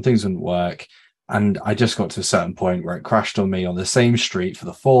spawn. Things wouldn't work. And I just got to a certain point where it crashed on me on the same street for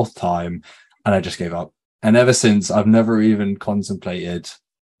the fourth time. And I just gave up. And ever since, I've never even contemplated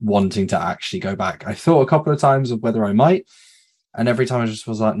wanting to actually go back. I thought a couple of times of whether I might. And every time I just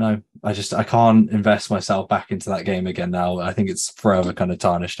was like, no, I can't invest myself back into that game again now. I think it's forever kind of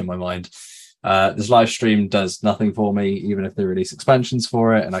tarnished in my mind. This live stream does nothing for me, even if they release expansions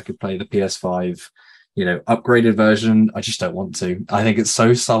for it and I could play the PS5, upgraded version. I just don't want to. I think it's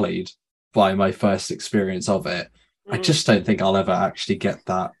so sullied by my first experience of it I just don't think I'll ever actually get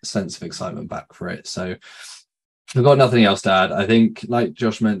that sense of excitement back for it. So I've got nothing else to add. I think, like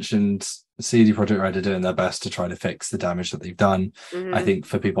Josh mentioned, CD Projekt Red are doing their best to try to fix the damage that they've done. I think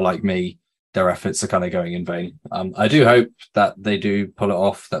for people like me, their efforts are kind of going in vain. I do hope that they do pull it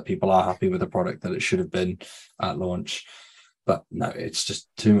off, that people are happy with the product that it should have been at launch. But no, it's just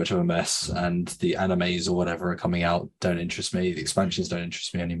too much of a mess. And the animes or whatever are coming out don't interest me. The expansions don't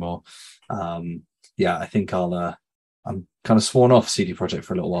interest me anymore. I think I'm kind of sworn off CD Projekt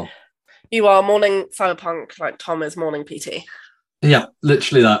for a little while. You are mourning Cyberpunk like Tom is mourning PT. Yeah,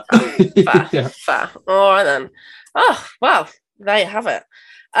 literally that. Fair. All right then. Oh, well, there you have it.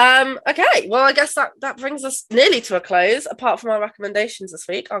 Okay, well, I guess that brings us nearly to a close, apart from our recommendations this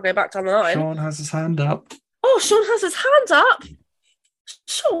week. I'll go back down the line. Sean has his hand up. Oh, Sean has his hand up.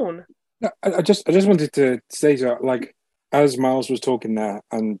 Sean. No, I just wanted to say that, like, as Miles was talking there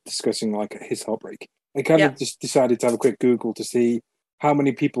and discussing like his heartbreak, I kind of just decided to have a quick Google to see how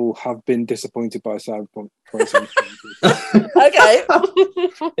many people have been disappointed by Cyberpunk 2077. Okay.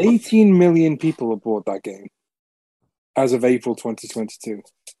 18 million people have bought that game as of April 2022.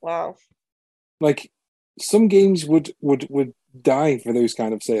 Wow. Like, some games would die for those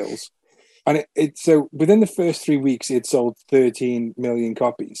kind of sales. And so within the first 3 weeks, it sold 13 million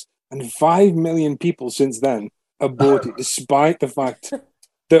copies. And 5 million people since then have bought it, despite the fact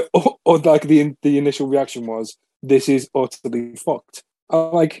that, or like the initial reaction was, this is utterly fucked.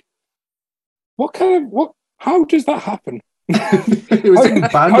 Like, how does that happen? It was even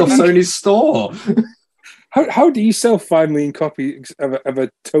banned off Sony's store. How do you sell 5 million copies of a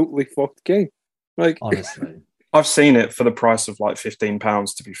totally fucked game? Like, honestly, I've seen it for the price of like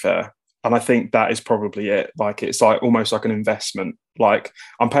 £15, to be fair. And I think that is probably it. Like, it's like almost like an investment. Like,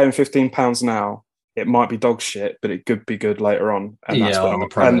 I'm paying £15 now. It might be dog shit, but it could be good later on. And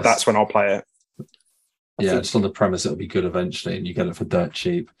that's when I'll play it. Yeah, just on the premise it'll be good eventually, and you get it for dirt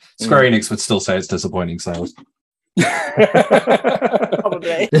cheap. Square Enix would still say it's disappointing sales.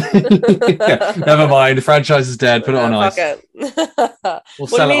 Probably. Never mind. The franchise is dead. Put it on ice. We'll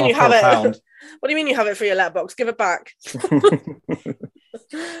sell it off for £1. What do you mean you have it for your letterbox? Give it back.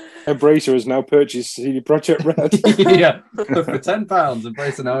 Embracer has now purchased CD Projekt Red. Yeah, for £10,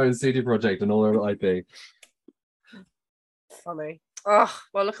 Embracer now owns CD Projekt and all their IP. Funny. Oh,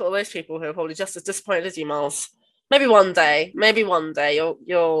 well, look at all those people who are probably just as disappointed as you, Miles. Maybe one day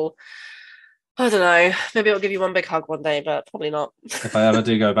you'll I don't know. Maybe it'll give you one big hug one day, but probably not. If I ever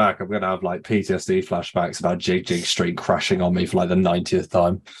do go back, I'm going to have like PTSD flashbacks about Jig Street crashing on me for like the 90th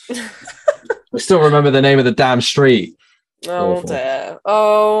time. I still remember the name of the damn street. Oh, awful. Dear.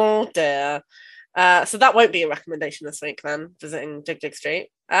 Oh, dear. So that won't be a recommendation this week then, visiting Jig Street.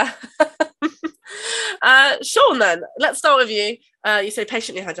 Sean, then, let's start with you. You say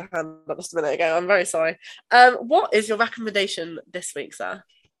patiently had your hand up just a minute ago. I'm very sorry. What is your recommendation this week, sir?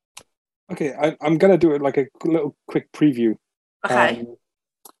 Okay, I'm going to do it like a little quick preview. Okay.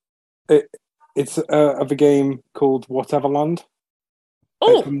 It's of a game called Whatever Land.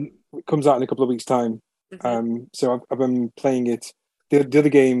 Oh! It comes out in a couple of weeks' time. Mm-hmm. So I've been playing it. The other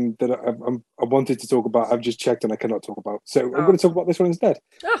game that I wanted to talk about, I've just checked and I cannot talk about. So I'm going to talk about this one instead.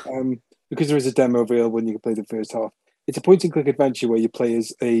 Oh. Because there is a demo available when you can play the first half. It's a point-and-click adventure where you play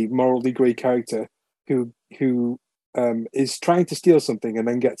as a morally grey character who is trying to steal something and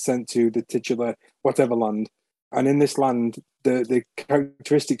then gets sent to the titular Whatever Land. And in this land, the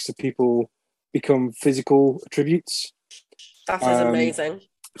characteristics of people become physical attributes. That is amazing.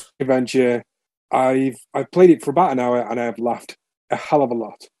 Adventure. I've played it for about an hour and I have laughed a hell of a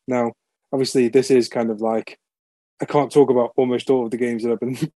lot. Now, obviously, this is kind of like, I can't talk about almost all of the games that I've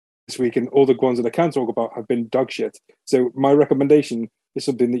been this week, and all the ones that I can talk about have been dog shit. So my recommendation is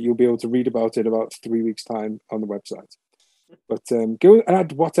something that you'll be able to read about in about 3 weeks' time on the website. But go and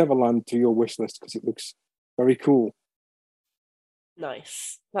add Whatever Land to your wish list because it looks very cool.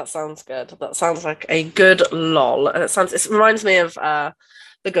 Nice. That sounds good. That sounds like a good lol. And it reminds me of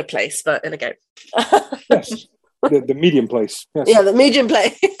The Good Place, but in a game. Yes. The medium place. Yes. Yeah, the medium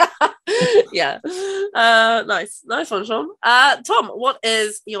play. Yeah. Nice one, Sean. Tom, what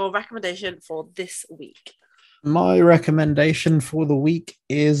is your recommendation for this week? My recommendation for the week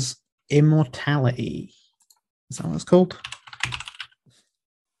is Immortality. Is that what it's called?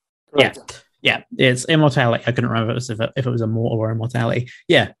 Correct. Yeah, it's Immortality. I couldn't remember if it was Immortal or Immortality.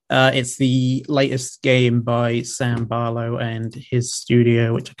 Yeah, it's the latest game by Sam Barlow and his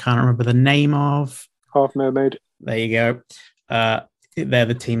studio, which I can't remember the name of. Half Mermaid. There you go. They're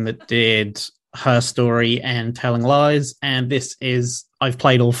the team that did Her Story and Telling Lies, and I've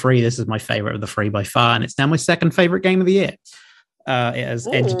played all three. This is my favorite of the three by far, and it's now my second favorite game of the year. It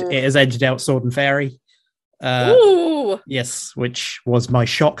has edged out Sword and Fairy. Ooh. Yes, which was my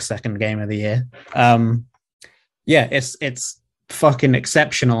shock second game of the year. It's fucking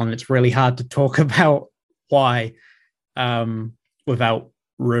exceptional, and it's really hard to talk about why without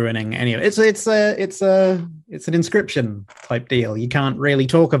ruining any of it. It's an Inscription type deal. You can't really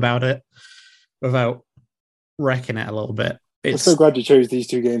talk about it without wrecking it a little bit. I'm so glad you chose these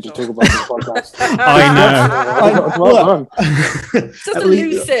two games to talk about this podcast. I know. Well done. Just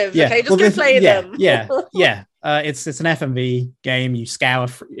elusive. Yeah. Okay, just go play them. Yeah. It's an FMV game. You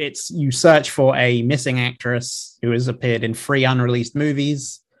you search for a missing actress who has appeared in 3 unreleased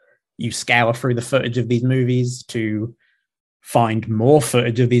movies. You scour through the footage of these movies to find more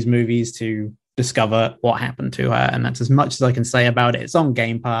footage of these movies to discover what happened to her, and that's as much as I can say about it. It's on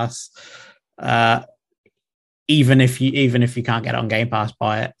Game Pass. Even if you can't get it on Game Pass,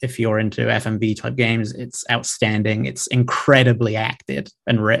 buy it. If you're into FMV type games, it's outstanding. It's incredibly acted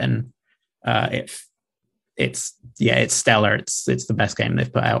and written. It's stellar. It's the best game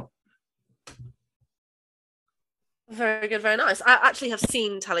they've put out. Very good, very nice. I actually have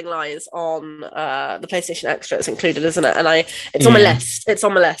seen Telling Lies on the PlayStation Extra. It's included, isn't it? And it's on my list. It's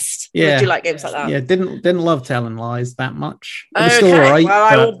on my list. Yeah. Do you like games like that? Yeah, didn't love Telling Lies that much. It was Okay, still all right. well,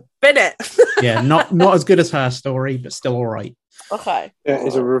 I will bin it. Yeah, not as good as Her Story, but still all right. Okay. There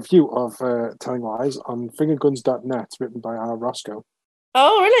is a review of Telling Lies on fingerguns.net written by Al Roscoe.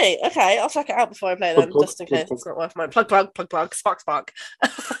 Oh, really? Okay, I'll check it out before I play them, Plug, just in plug, case plug. it's not worth my plug, spark.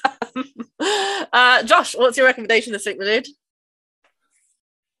 Josh, what's your recommendation this week, my dude?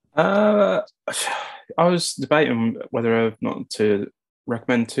 I was debating whether or not to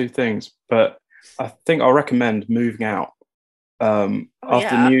recommend 2 things, but I think I'll recommend Moving Out.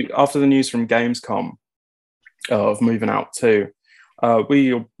 After the news from Gamescom of Moving Out 2,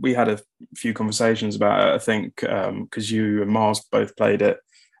 we had a few conversations about it, I think, because you and Mars both played it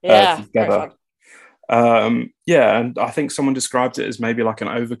together. And I think someone described it as maybe like an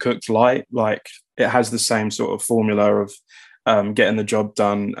Overcooked light. Like it has the same sort of formula of getting the job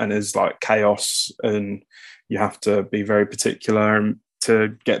done, and is like chaos, and you have to be very particular and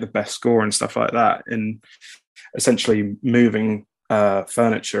to get the best score and stuff like that. And essentially moving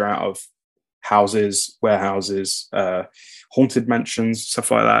furniture out of houses, warehouses, haunted mansions,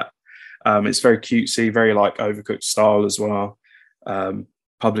 stuff like that. It's very cutesy, very like Overcooked style as well.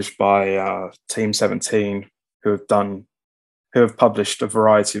 Published by Team 17, who have published a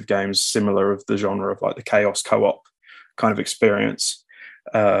variety of games similar of the genre of like the chaos co-op kind of experience,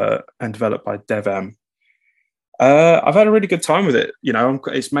 and developed by DevM. I've had a really good time with it. You know,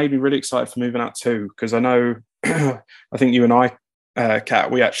 it's made me really excited for Moving Out 2, because I know, I think you and I,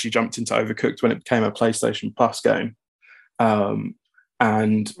 Kat, we actually jumped into Overcooked when it became a PlayStation Plus game.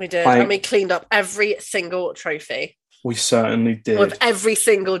 And we did, and we cleaned up every single trophy. We certainly did. With every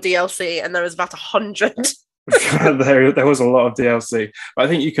single DLC, and there was about 100. there was a lot of DLC. But I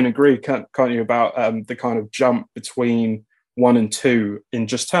think you can agree, can't you, about the kind of jump between 1 and 2 in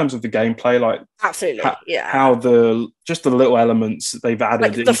just terms of the gameplay, like absolutely, how the little elements that they've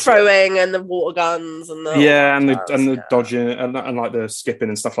added, like the throwing and the water guns and the dodging and like the skipping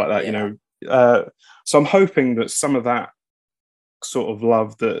and stuff like that. You know, so I'm hoping that some of that sort of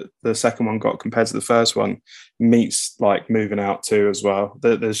love that the second one got compared to the first one meets like Moving Out 2 as well.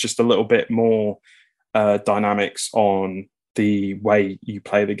 There's just a little bit more dynamics on the way you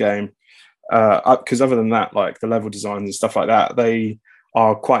play the game, because other than that, like the level designs and stuff like that, they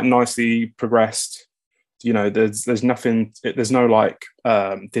are quite nicely progressed. You know, there's no like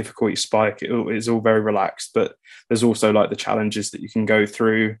difficulty spike. It's all very relaxed, but there's also like the challenges that you can go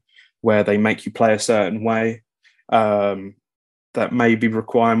through where they make you play a certain way, that maybe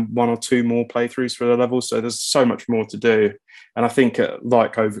requiring 1 or 2 more playthroughs for the level. So there's so much more to do. And I think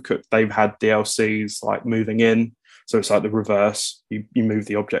like Overcooked, they've had DLCs like moving in. So it's like the reverse. You move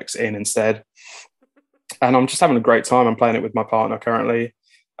the objects in instead. And I'm just having a great time. I'm playing it with my partner currently.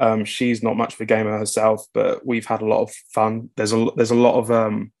 She's not much of a gamer herself, but we've had a lot of fun. There's a lot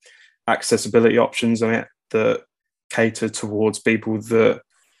of accessibility options in it that cater towards people that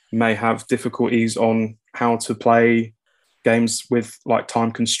may have difficulties on how to play games with like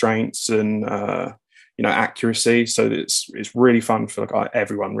time constraints and accuracy. So it's really fun for like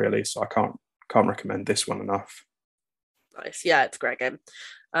everyone really. So I can't recommend this one enough. Nice, yeah, it's a great game.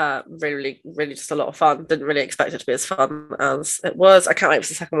 Really, really just a lot of fun. Didn't really expect it to be as fun as it was. I can't wait for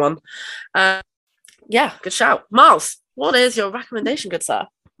the second one. Yeah, good shout. Miles, what is your recommendation, good sir?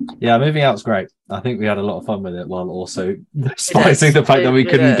 Yeah, Moving Out's great. I think we had a lot of fun with it while also despising the fact that we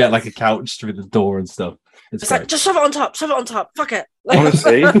couldn't get like a couch through the door and stuff. It's like, just shove it on top, fuck it.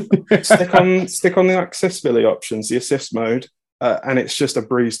 Honestly, stick on the accessibility options, the assist mode, and it's just a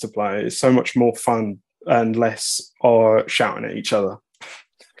breeze to play. It's so much more fun and less are shouting at each other.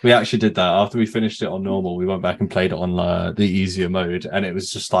 We actually did that after we finished it on normal. We went back and played it on the easier mode, and it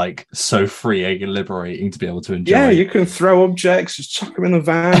was just like so freeing and liberating to be able to enjoy. Yeah, you can throw objects, just chuck them in the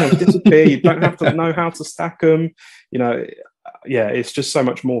van and disappear. You don't have to know how to stack them. You know, yeah, it's just so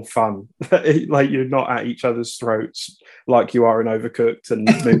much more fun. Like you're not at each other's throats like you are in Overcooked and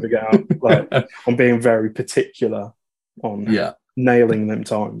moving out. Like I'm being very particular on nailing them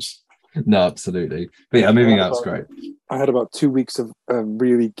times. No, absolutely. But yeah, moving out's great. I had about 2 weeks of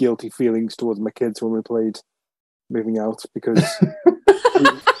really guilty feelings towards my kids when we played Moving Out because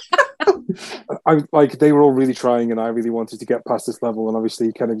they were all really trying and I really wanted to get past this level, and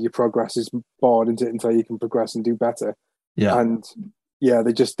obviously kind of your progress is barred into it until you can progress and do better. Yeah. And yeah,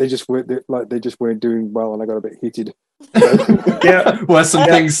 they just weren't doing well, and I got a bit heated. Yeah, where some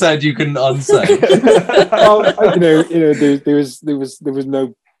things said you couldn't unsay. Well, there was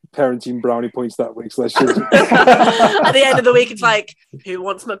no parenting brownie points that week, so let's just... At the end of the week, it's like, who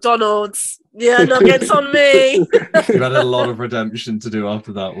wants McDonald's? Yeah, nuggets on me. You had a lot of redemption to do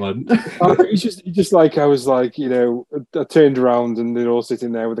after that one. It's just like I was like, I turned around and they're all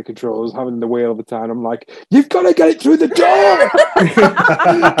sitting there with the controls, having the wheel of the time. I'm like, you've got to get it through the door.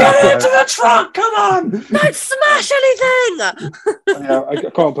 Get into the truck, come on! Don't smash anything. Yeah, I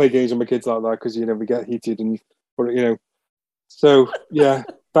can't play games with my kids like that because we get heated and So yeah.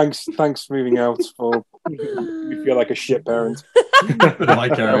 Thanks, Moving Out, for you feel like a shit parent. I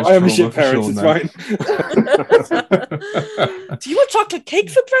am a shit parent, it's fine. Do you want chocolate cake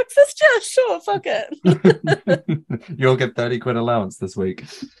for breakfast? Yeah, sure, fuck it. You'll get 30 quid allowance this week.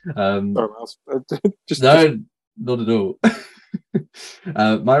 No, not at all.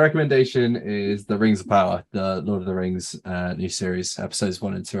 My recommendation is The Rings of Power, the Lord of the Rings new series. Episodes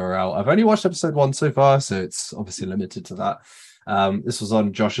 1 and 2 are out. I've only watched episode 1 so far, so it's obviously limited to that. This was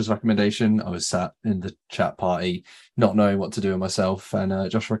on Josh's recommendation. I was sat in the chat party not knowing what to do with myself,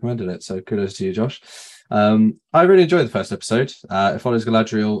 and Josh recommended it, so kudos to you, Josh. I really enjoyed the first episode. It follows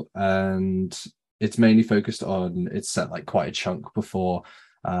Galadriel, and it's mainly focused on, it's set like quite a chunk before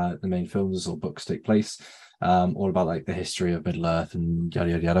the main films or books take place, all about like the history of Middle Earth and yada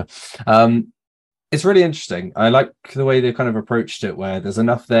yada yada. It's really interesting. I like the way they've kind of approached it, where there's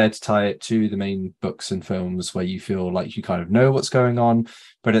enough there to tie it to the main books and films where you feel like you kind of know what's going on,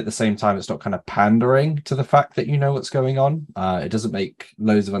 but at the same time, it's not kind of pandering to the fact that you know what's going on. It doesn't make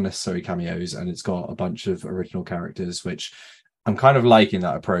loads of unnecessary cameos, and it's got a bunch of original characters, which I'm kind of liking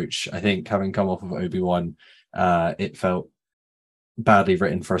that approach. I think having come off of Obi-Wan, it felt badly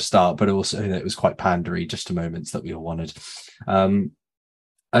written for a start, but also it was quite pandery just to moments that we all wanted.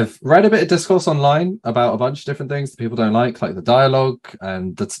 I've read a bit of discourse online about a bunch of different things that people don't like the dialogue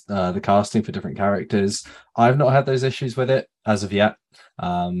and the casting for different characters. I've not had those issues with it as of yet.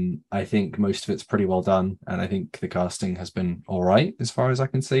 I think most of it's pretty well done, and I think the casting has been all right as far as I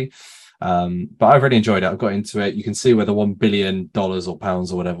can see. But I've really enjoyed it. I've got into it. You can see where the $1 billion or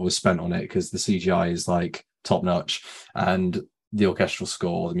pounds or whatever was spent on it, because the CGI is like top notch, and the orchestral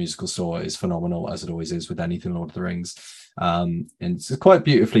score, the musical score is phenomenal, as it always is with anything Lord of the Rings. And it's quite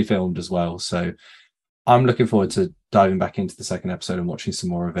beautifully filmed as well, so I'm looking forward to diving back into the second episode and watching some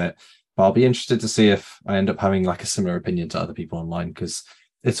more of it. But I'll be interested to see if I end up having like a similar opinion to other people online, because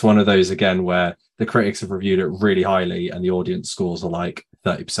it's one of those again where the critics have reviewed it really highly and the audience scores are like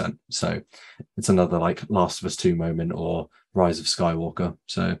 30%. So it's another like Last of Us 2 moment, or Rise of Skywalker.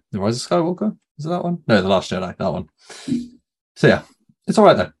 So the Rise of Skywalker, is it that one? No, The Last Jedi, that one. So yeah, it's all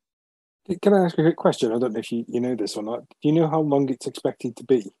right then. Can I ask you a quick question? I don't know if you know this or not. Do you know how long it's expected to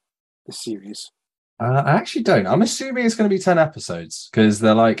be, this series? I actually don't. I'm assuming it's going to be 10 episodes, because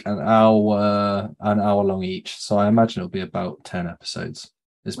they're like an hour long each. So I imagine it'll be about 10 episodes,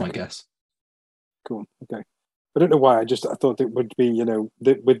 is my guess. Cool. Okay. I don't know why. I thought it would be,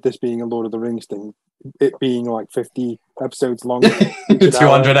 with this being a Lord of the Rings thing, it being like 50 episodes long.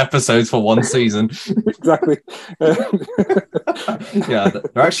 200 episodes for one season. Exactly. Yeah,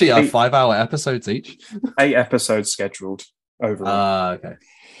 they're actually 5-hour episodes each. 8 episodes scheduled overall. Okay.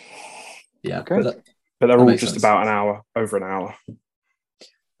 Yeah. Okay. But they're all just about over an hour.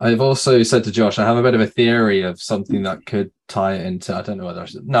 I've also said to Josh, I have a bit of a theory of something that could tie it into, I don't know whether I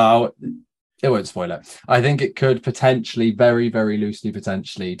should, no, it won't spoil it. I think it could potentially, very, very loosely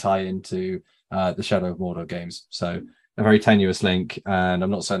potentially tie into the Shadow of Mordor games. So a very tenuous link, and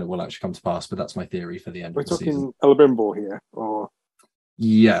I'm not saying it will actually come to pass, but that's my theory for the end of the season. We're talking Celebrimbor here, or?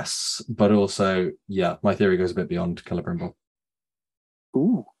 Yes, but also, yeah, my theory goes a bit beyond Celebrimbor.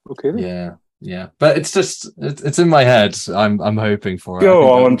 Ooh, okay then. Yeah. Yeah, but it's in my head. I'm hoping for it.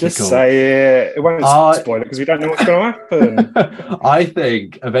 Go on, just say it. It won't spoil it because we don't know what's going to happen. I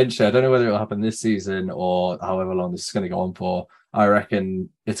think eventually, I don't know whether it'll happen this season or however long this is going to go on for. I reckon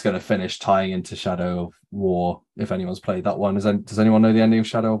it's going to finish tying into Shadow of War. If anyone's played that one, does anyone know the ending of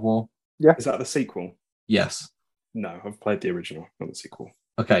Shadow of War? Yeah, is that the sequel? Yes. No, I've played the original, not the sequel.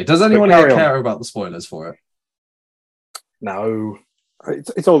 Okay. Does anyone here care about the spoilers for it? No.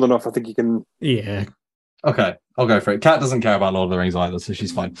 It's old enough. I think you can. Yeah. Okay, I'll go for it. Kat doesn't care about Lord of the Rings either, so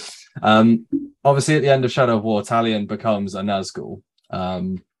she's fine. Obviously, at the end of Shadow of War, Talion becomes a Nazgul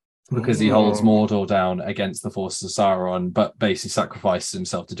because he holds Mordor down against the forces of Sauron, but basically sacrifices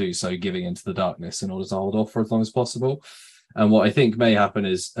himself to do so, giving into the darkness in order to hold off for as long as possible. And what I think may happen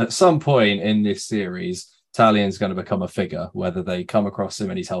is, at some point in this series, Talion's going to become a figure, whether they come across him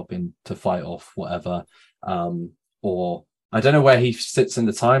and he's helping to fight off whatever, or I don't know where he sits in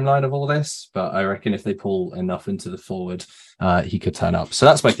the timeline of all this, but I reckon if they pull enough into the forward, he could turn up. So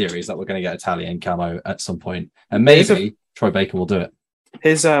that's my theory, is that we're going to get Italian camo at some point, and maybe Troy Baker will do it.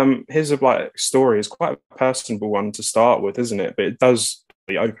 His like story is quite a personable one to start with, isn't it? But it does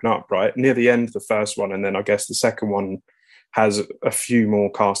open up right near the end of the first one, and then I guess the second one has a few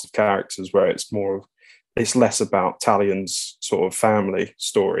more cast of characters where it's less about Talion's sort of family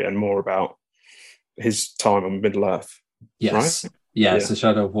story and more about his time on Middle Earth. Yes. Right? Yeah. So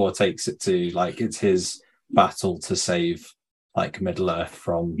Shadow of War takes it to like it's his battle to save like Middle Earth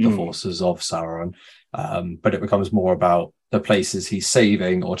from the forces of Sauron. But it becomes more about the places he's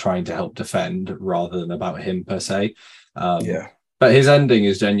saving or trying to help defend rather than about him per se. But his ending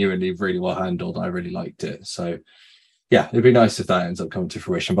is genuinely really well handled. I really liked it. So yeah, it'd be nice if that ends up coming to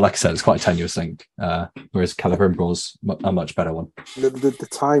fruition. But like I said, it's quite a tenuous thing. Whereas Celebrimbor's a much better one. The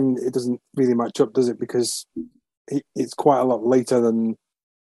time, it doesn't really match up, does it? Because it's quite a lot later than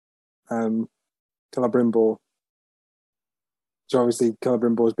Celebrimbor. So obviously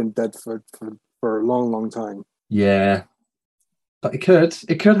Celebrimbor's been dead for a long time. Yeah. But it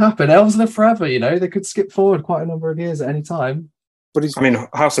could happen. Elves live forever, you know. They could skip forward quite a number of years at any time. But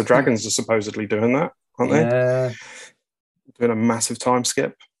House of Dragons are supposedly doing that, aren't they? Yeah. Doing a massive time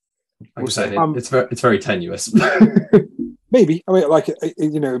skip. It's very tenuous. Maybe. I mean, like,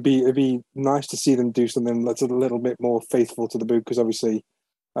 you know, it'd be nice to see them do something that's a little bit more faithful to the book, because obviously,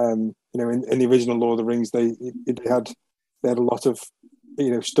 you know, in the original Lord of the Rings, they had a lot of, you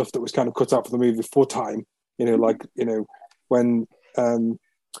know, stuff that was kind of cut out for the movie for time. You know, like, you know, when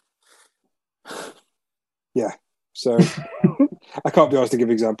yeah. So I can't be asked to give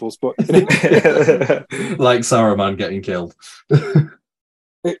examples, but you know. Like Saruman getting killed.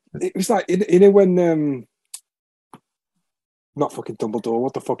 It was like, you know, when not fucking Dumbledore,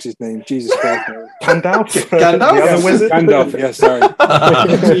 what the fuck's his name? Jesus Christ. Gandalf? The other wizard? Gandalf, yeah, sorry.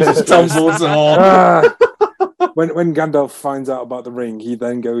 Jesus Dumbledore. When Gandalf finds out about the ring, he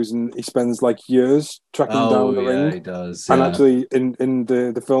then goes and he spends like years tracking down the ring. He does. And actually in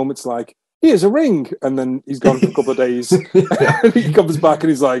the film, it's like, here's a ring, and then he's gone for a couple of days. And he comes back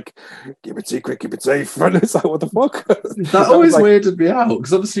and he's like, keep it secret, keep it safe. And it's like, what the fuck? That always weirded me out,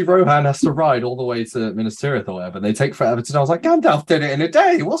 because obviously Rohan has to ride all the way to Minas Tirith or whatever, and they take forever to know. I was like, Gandalf did it in a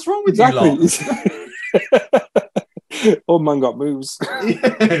day. What's wrong with you lot? Old man got moves.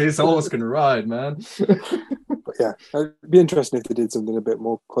 Yeah, his horse can ride, man. But yeah, it'd be interesting if they did something a bit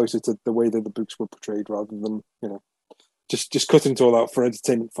more closer to the way that the books were portrayed, rather than, you know, just cutting it all out for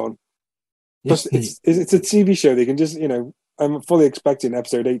entertainment fun. Plus, it's a TV show. They can just, you know, I'm fully expecting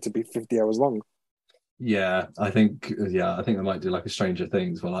episode 8 to be 50 hours long. Yeah, I think they might do like a Stranger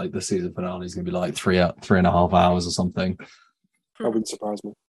Things, where like the season finale is going to be like 3.5 hours or something. That wouldn't surprise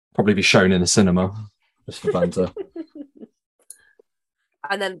me. Probably be shown in the cinema, just for banter.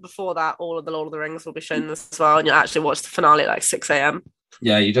 And then before that, all of the Lord of the Rings will be shown as well, and you'll actually watch the finale at like 6 a.m.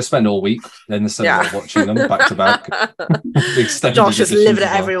 Yeah, you just spend all week in the cinema watching them back to back. Josh is livid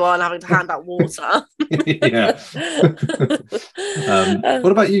at everyone having to hand out water. Yeah.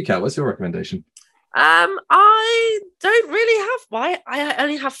 What about you, Kat? What's your recommendation? I don't really have I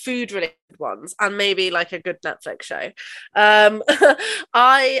only have food related ones, and maybe like a good Netflix show.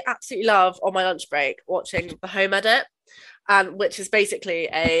 I absolutely love on my lunch break watching The Home Edit, and which is basically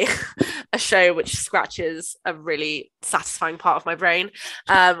a show which scratches a really satisfying part of my brain,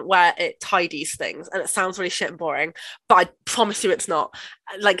 where it tidies things, and it sounds really shit and boring, but I promise you it's not.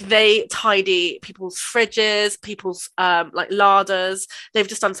 Like, they tidy people's fridges, people's like larders. They've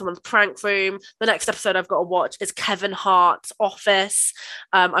just done someone's prank room. The next episode I've got to watch is Kevin Hart's office.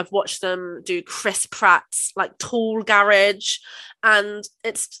 I've watched them do Chris Pratt's like tool garage. and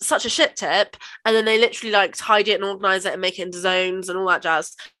it's such a shit tip, and then they literally like tidy it and organize it and make it into zones and all that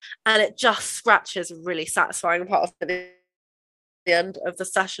jazz, and it just scratches a really satisfying part of the end of the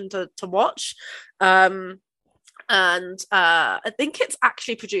session to watch. And I think it's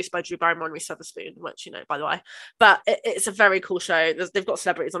actually produced by Drew Barrymore and Reese Witherspoon, which, by the way, but it's a very cool show. They've got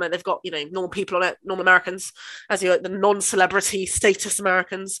celebrities on it. They've got, normal people on it, normal Americans, as you like, the non-celebrity status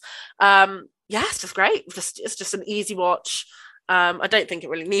Americans. It's just great. It's just an easy watch. I don't think it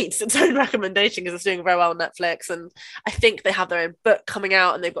really needs its own recommendation because it's doing very well on Netflix, and I think they have their own book coming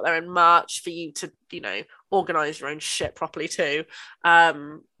out, and they've got their own merch for you to, organize your own shit properly too.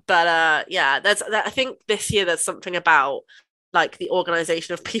 But I think this year there's something about like the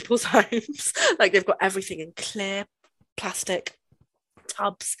organization of people's homes. Like they've got everything in clear plastic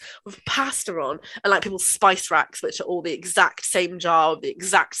tubs with pasta on, and like people's spice racks, which are all the exact same jar with the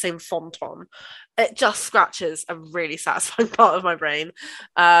exact same font on. It just scratches a really satisfying part of my brain.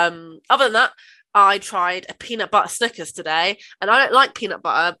 Other than that, I tried a peanut butter Snickers today, and I don't like peanut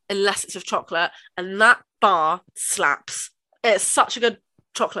butter unless it's with chocolate, and that bar slaps. It's such a good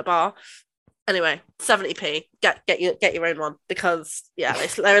chocolate bar. Anyway, 70p. Get your own one, because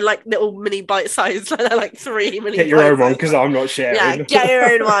they're like little mini bite size. They're like 3 mini. Get your own one, because I'm not sharing. Yeah, get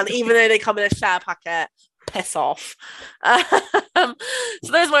your own one, even though they come in a share packet. Piss off. So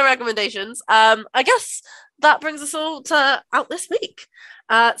those are my recommendations. I guess that brings us all to out this week.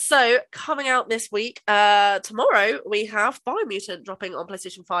 So coming out this week, tomorrow we have Biomutant dropping on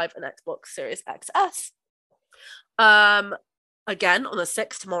PlayStation 5 and Xbox Series XS. Again on the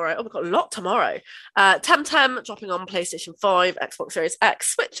 6th tomorrow. Oh, we've got a lot tomorrow. Temtem dropping on PlayStation 5, Xbox Series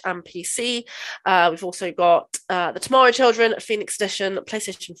X, Switch, and PC. We've also got The Tomorrow Children, Phoenix Edition,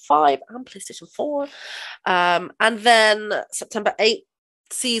 PlayStation 5 and PlayStation 4. And then September 8th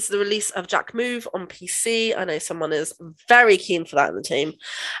sees the release of Jack Move on PC. I know someone is very keen for that in the team.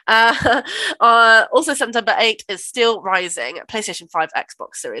 Also September 8th is Still Rising, PlayStation 5,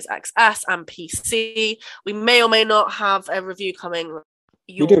 Xbox Series XS, and PC. We may or may not have a review coming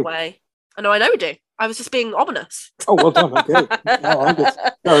your way. I know we do. I was just being ominous. Oh, well done. Okay.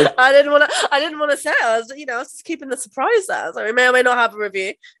 I didn't want to say it. I was just keeping the surprise there. So we may or may not have a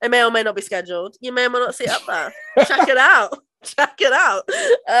review. It may or may not be scheduled. You may or may not see it up there. Check it out.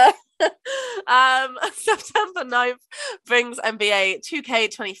 September 9th brings NBA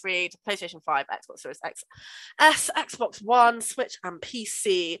 2K23 to PlayStation 5, Xbox Series XS, Xbox One, Switch, and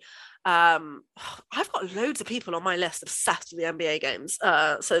PC. I've got loads of people on my list obsessed with the NBA games,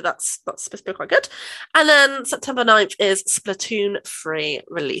 so that's supposed to be quite good. And then September 9th is Splatoon 3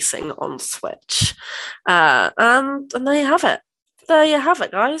 releasing on Switch. And there you have it. There you have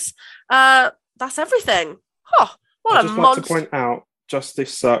it, guys. That's everything. What I'd just like to point out,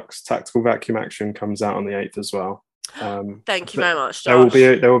 Justice Sucks Tactical Vacuum Action comes out on the 8th as well. Thank you very much, Josh.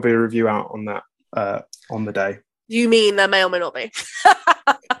 There will be a review out on that on the day. You mean there may or may not be?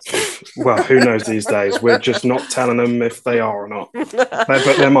 Well, who knows these days? We're just not telling them if they are or not.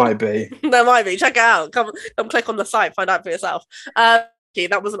 But there might be. There might be. Check it out. Come click on the site, find out for yourself.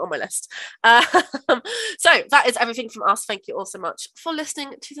 That wasn't on my list. So that is everything from us. Thank you all so much for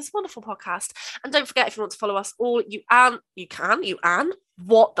listening to this wonderful podcast. And don't forget, if you want to follow us all, you can.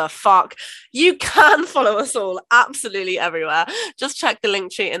 What the fuck? You can follow us all absolutely everywhere. Just check the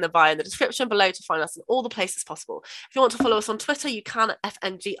link tree in the bio in the description below to find us in all the places possible. If you want to follow us on Twitter, you can at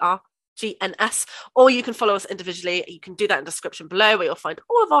FNGRGNS, or you can follow us individually. You can do that in the description below, where you'll find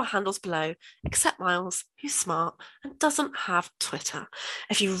all of our handles below, except Miles, who's smart and doesn't have Twitter.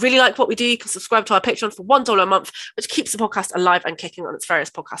 If you really like what we do, you can subscribe to our Patreon for $1 a month, which keeps the podcast alive and kicking on its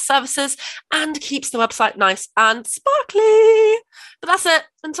various podcast services and keeps the website nice and sparkly. But that's it.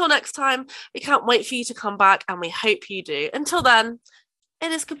 Until next time, we can't wait for you to come back, and we hope you do. Until then,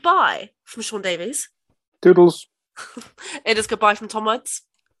 it is goodbye from Sean Davies. Doodles. It is goodbye from Tom Woods.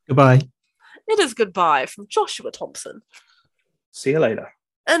 Goodbye. It is goodbye from Joshua Thompson. See you later.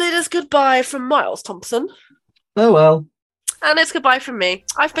 And it is goodbye from Miles Thompson. Oh well. And it's goodbye from me.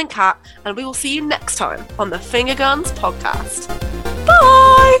 I've been Kat, and we will see you next time on the Finger Guns podcast.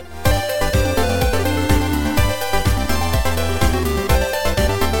 Bye!